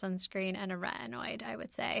workhorses are sunscreen and a retinoid, I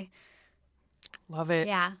would say. Love it.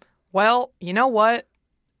 Yeah. Well, you know what?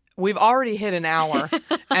 We've already hit an hour,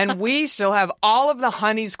 and we still have all of the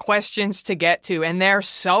honey's questions to get to, and they're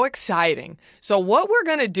so exciting. So what we're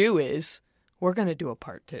going to do is we're going to do a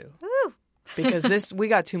part 2. Woo. Because we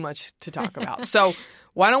got too much to talk about. So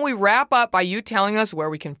why don't we wrap up by you telling us where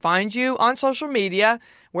we can find you on social media,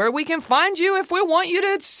 where we can find you if we want you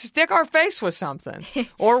to stick our face with something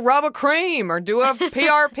or rub a cream or do a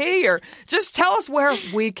PRP or just tell us where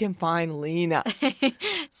we can find Lena.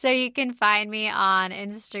 So you can find me on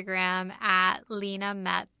Instagram at Lena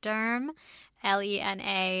Metderm,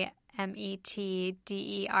 LenaMetderm.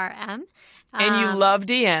 And you love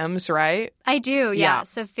DMs, right? I do, yeah.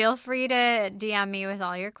 So feel free to DM me with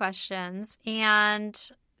all your questions. And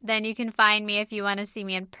then you can find me if you want to see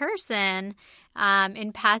me in person.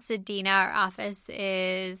 In Pasadena, our office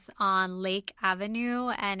is on Lake Avenue,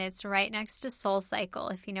 and it's right next to Soul Cycle,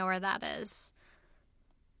 if you know where that is.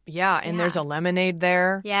 Yeah, and there's a lemonade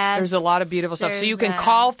there. Yes. There's a lot of beautiful stuff. So you can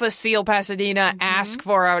call Facile Pasadena, ask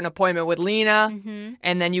for an appointment with Lena,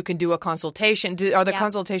 and then you can do a consultation. Are the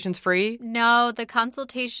consultations free? No, the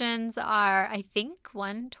consultations are, I think,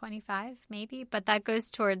 $125 maybe, but that goes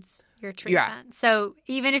towards your treatment. Yeah. So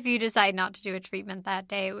even if you decide not to do a treatment that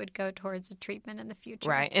day, it would go towards a treatment in the future.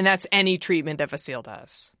 Right, and that's any treatment that Facile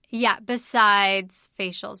does. Yeah, besides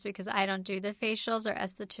facials, because I don't do the facials, our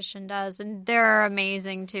esthetician does, and they're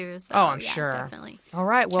amazing too. So, I'm sure. Definitely. All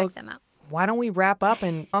right, well, check them out. Why don't we wrap up?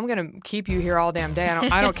 And I'm gonna keep you here all damn day.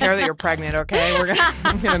 I don't care that you're pregnant. Okay,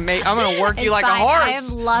 I'm gonna work you like a horse. I am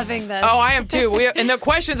loving this. Oh, I am too. And the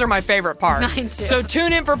questions are my favorite part. Mine too. So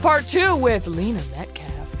tune in for part 2 with Lena Metcalfe.